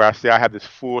I'm in, where I say I have this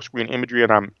full screen imagery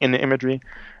and I'm in the imagery.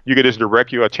 You could just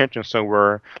direct your attention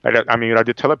somewhere. Like that. I mean, I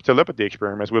did telepathy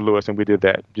experiments with Lewis, and we did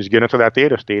that. Just get into that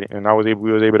theta state, and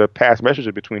we was able to pass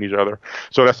messages between each other.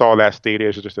 So that's all that state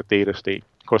is just a theta state.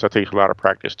 Of course, that takes a lot of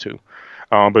practice too.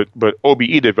 But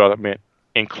OBE development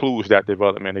includes that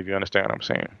development, if you understand what I'm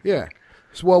saying. Yeah.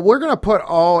 So, well, we're going to put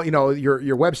all, you know,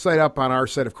 your website up on our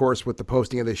site, of course, with the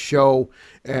posting of this show,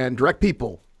 and direct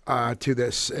people to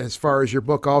this as far as your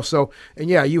book also. And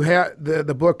yeah, you have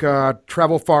the book,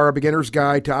 Travel Far, A Beginner's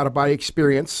Guide to Out-of-Body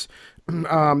Experience.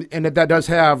 And that does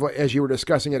have, as you were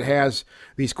discussing, it has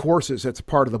these courses that's a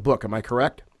part of the book. Am I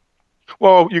correct?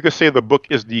 Well, you could say the book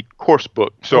is the course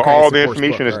book. So all the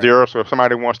information is there. So if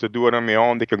somebody wants to do it on their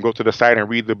own, they can go to the site and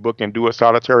read the book and do it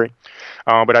solitary.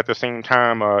 But at the same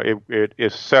time, it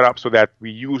is set up so that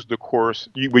we use the course.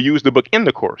 We use the book in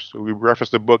the course. So we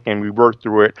reference the book and we work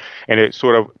through it, and it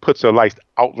sort of puts a nice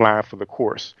outline for the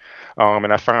course.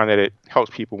 And I find that it helps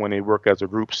people when they work as a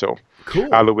group. So cool.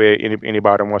 Either way,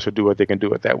 anybody wants to do it, they can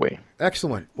do it that way.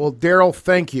 Excellent. Well, Daryl,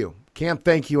 thank you. Can't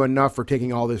thank you enough for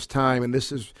taking all this time, and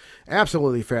this is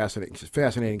absolutely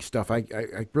fascinating stuff. I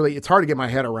really, it's hard to get my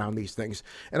head around these things,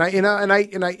 and I,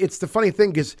 it's the funny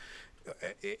thing because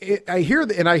I hear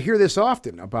this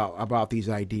often about these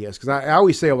ideas, because I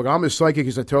always say, look, I'm as psychic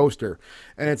as a toaster,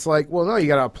 and it's like, well, no, you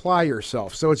got to apply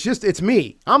yourself. So it's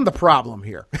me. I'm the problem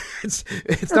here. it's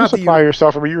not that apply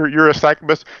yourself. I mean, you're a psychic,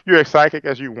 but you're as psychic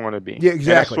as you want to be. Yeah, exactly. And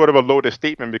that's sort of a loaded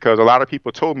statement, because a lot of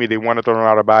people told me they wanted to learn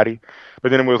out of body, but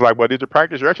then it was like, well, did you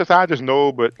practice your exercises?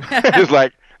 No, but it's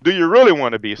like, do you really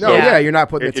want to be? So you're not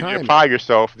putting the time. If you apply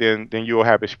yourself, then you'll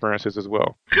have experiences as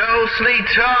well. Ghostly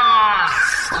Talk!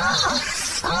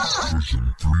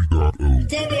 Version 3.0.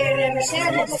 Then never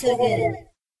sounded so good.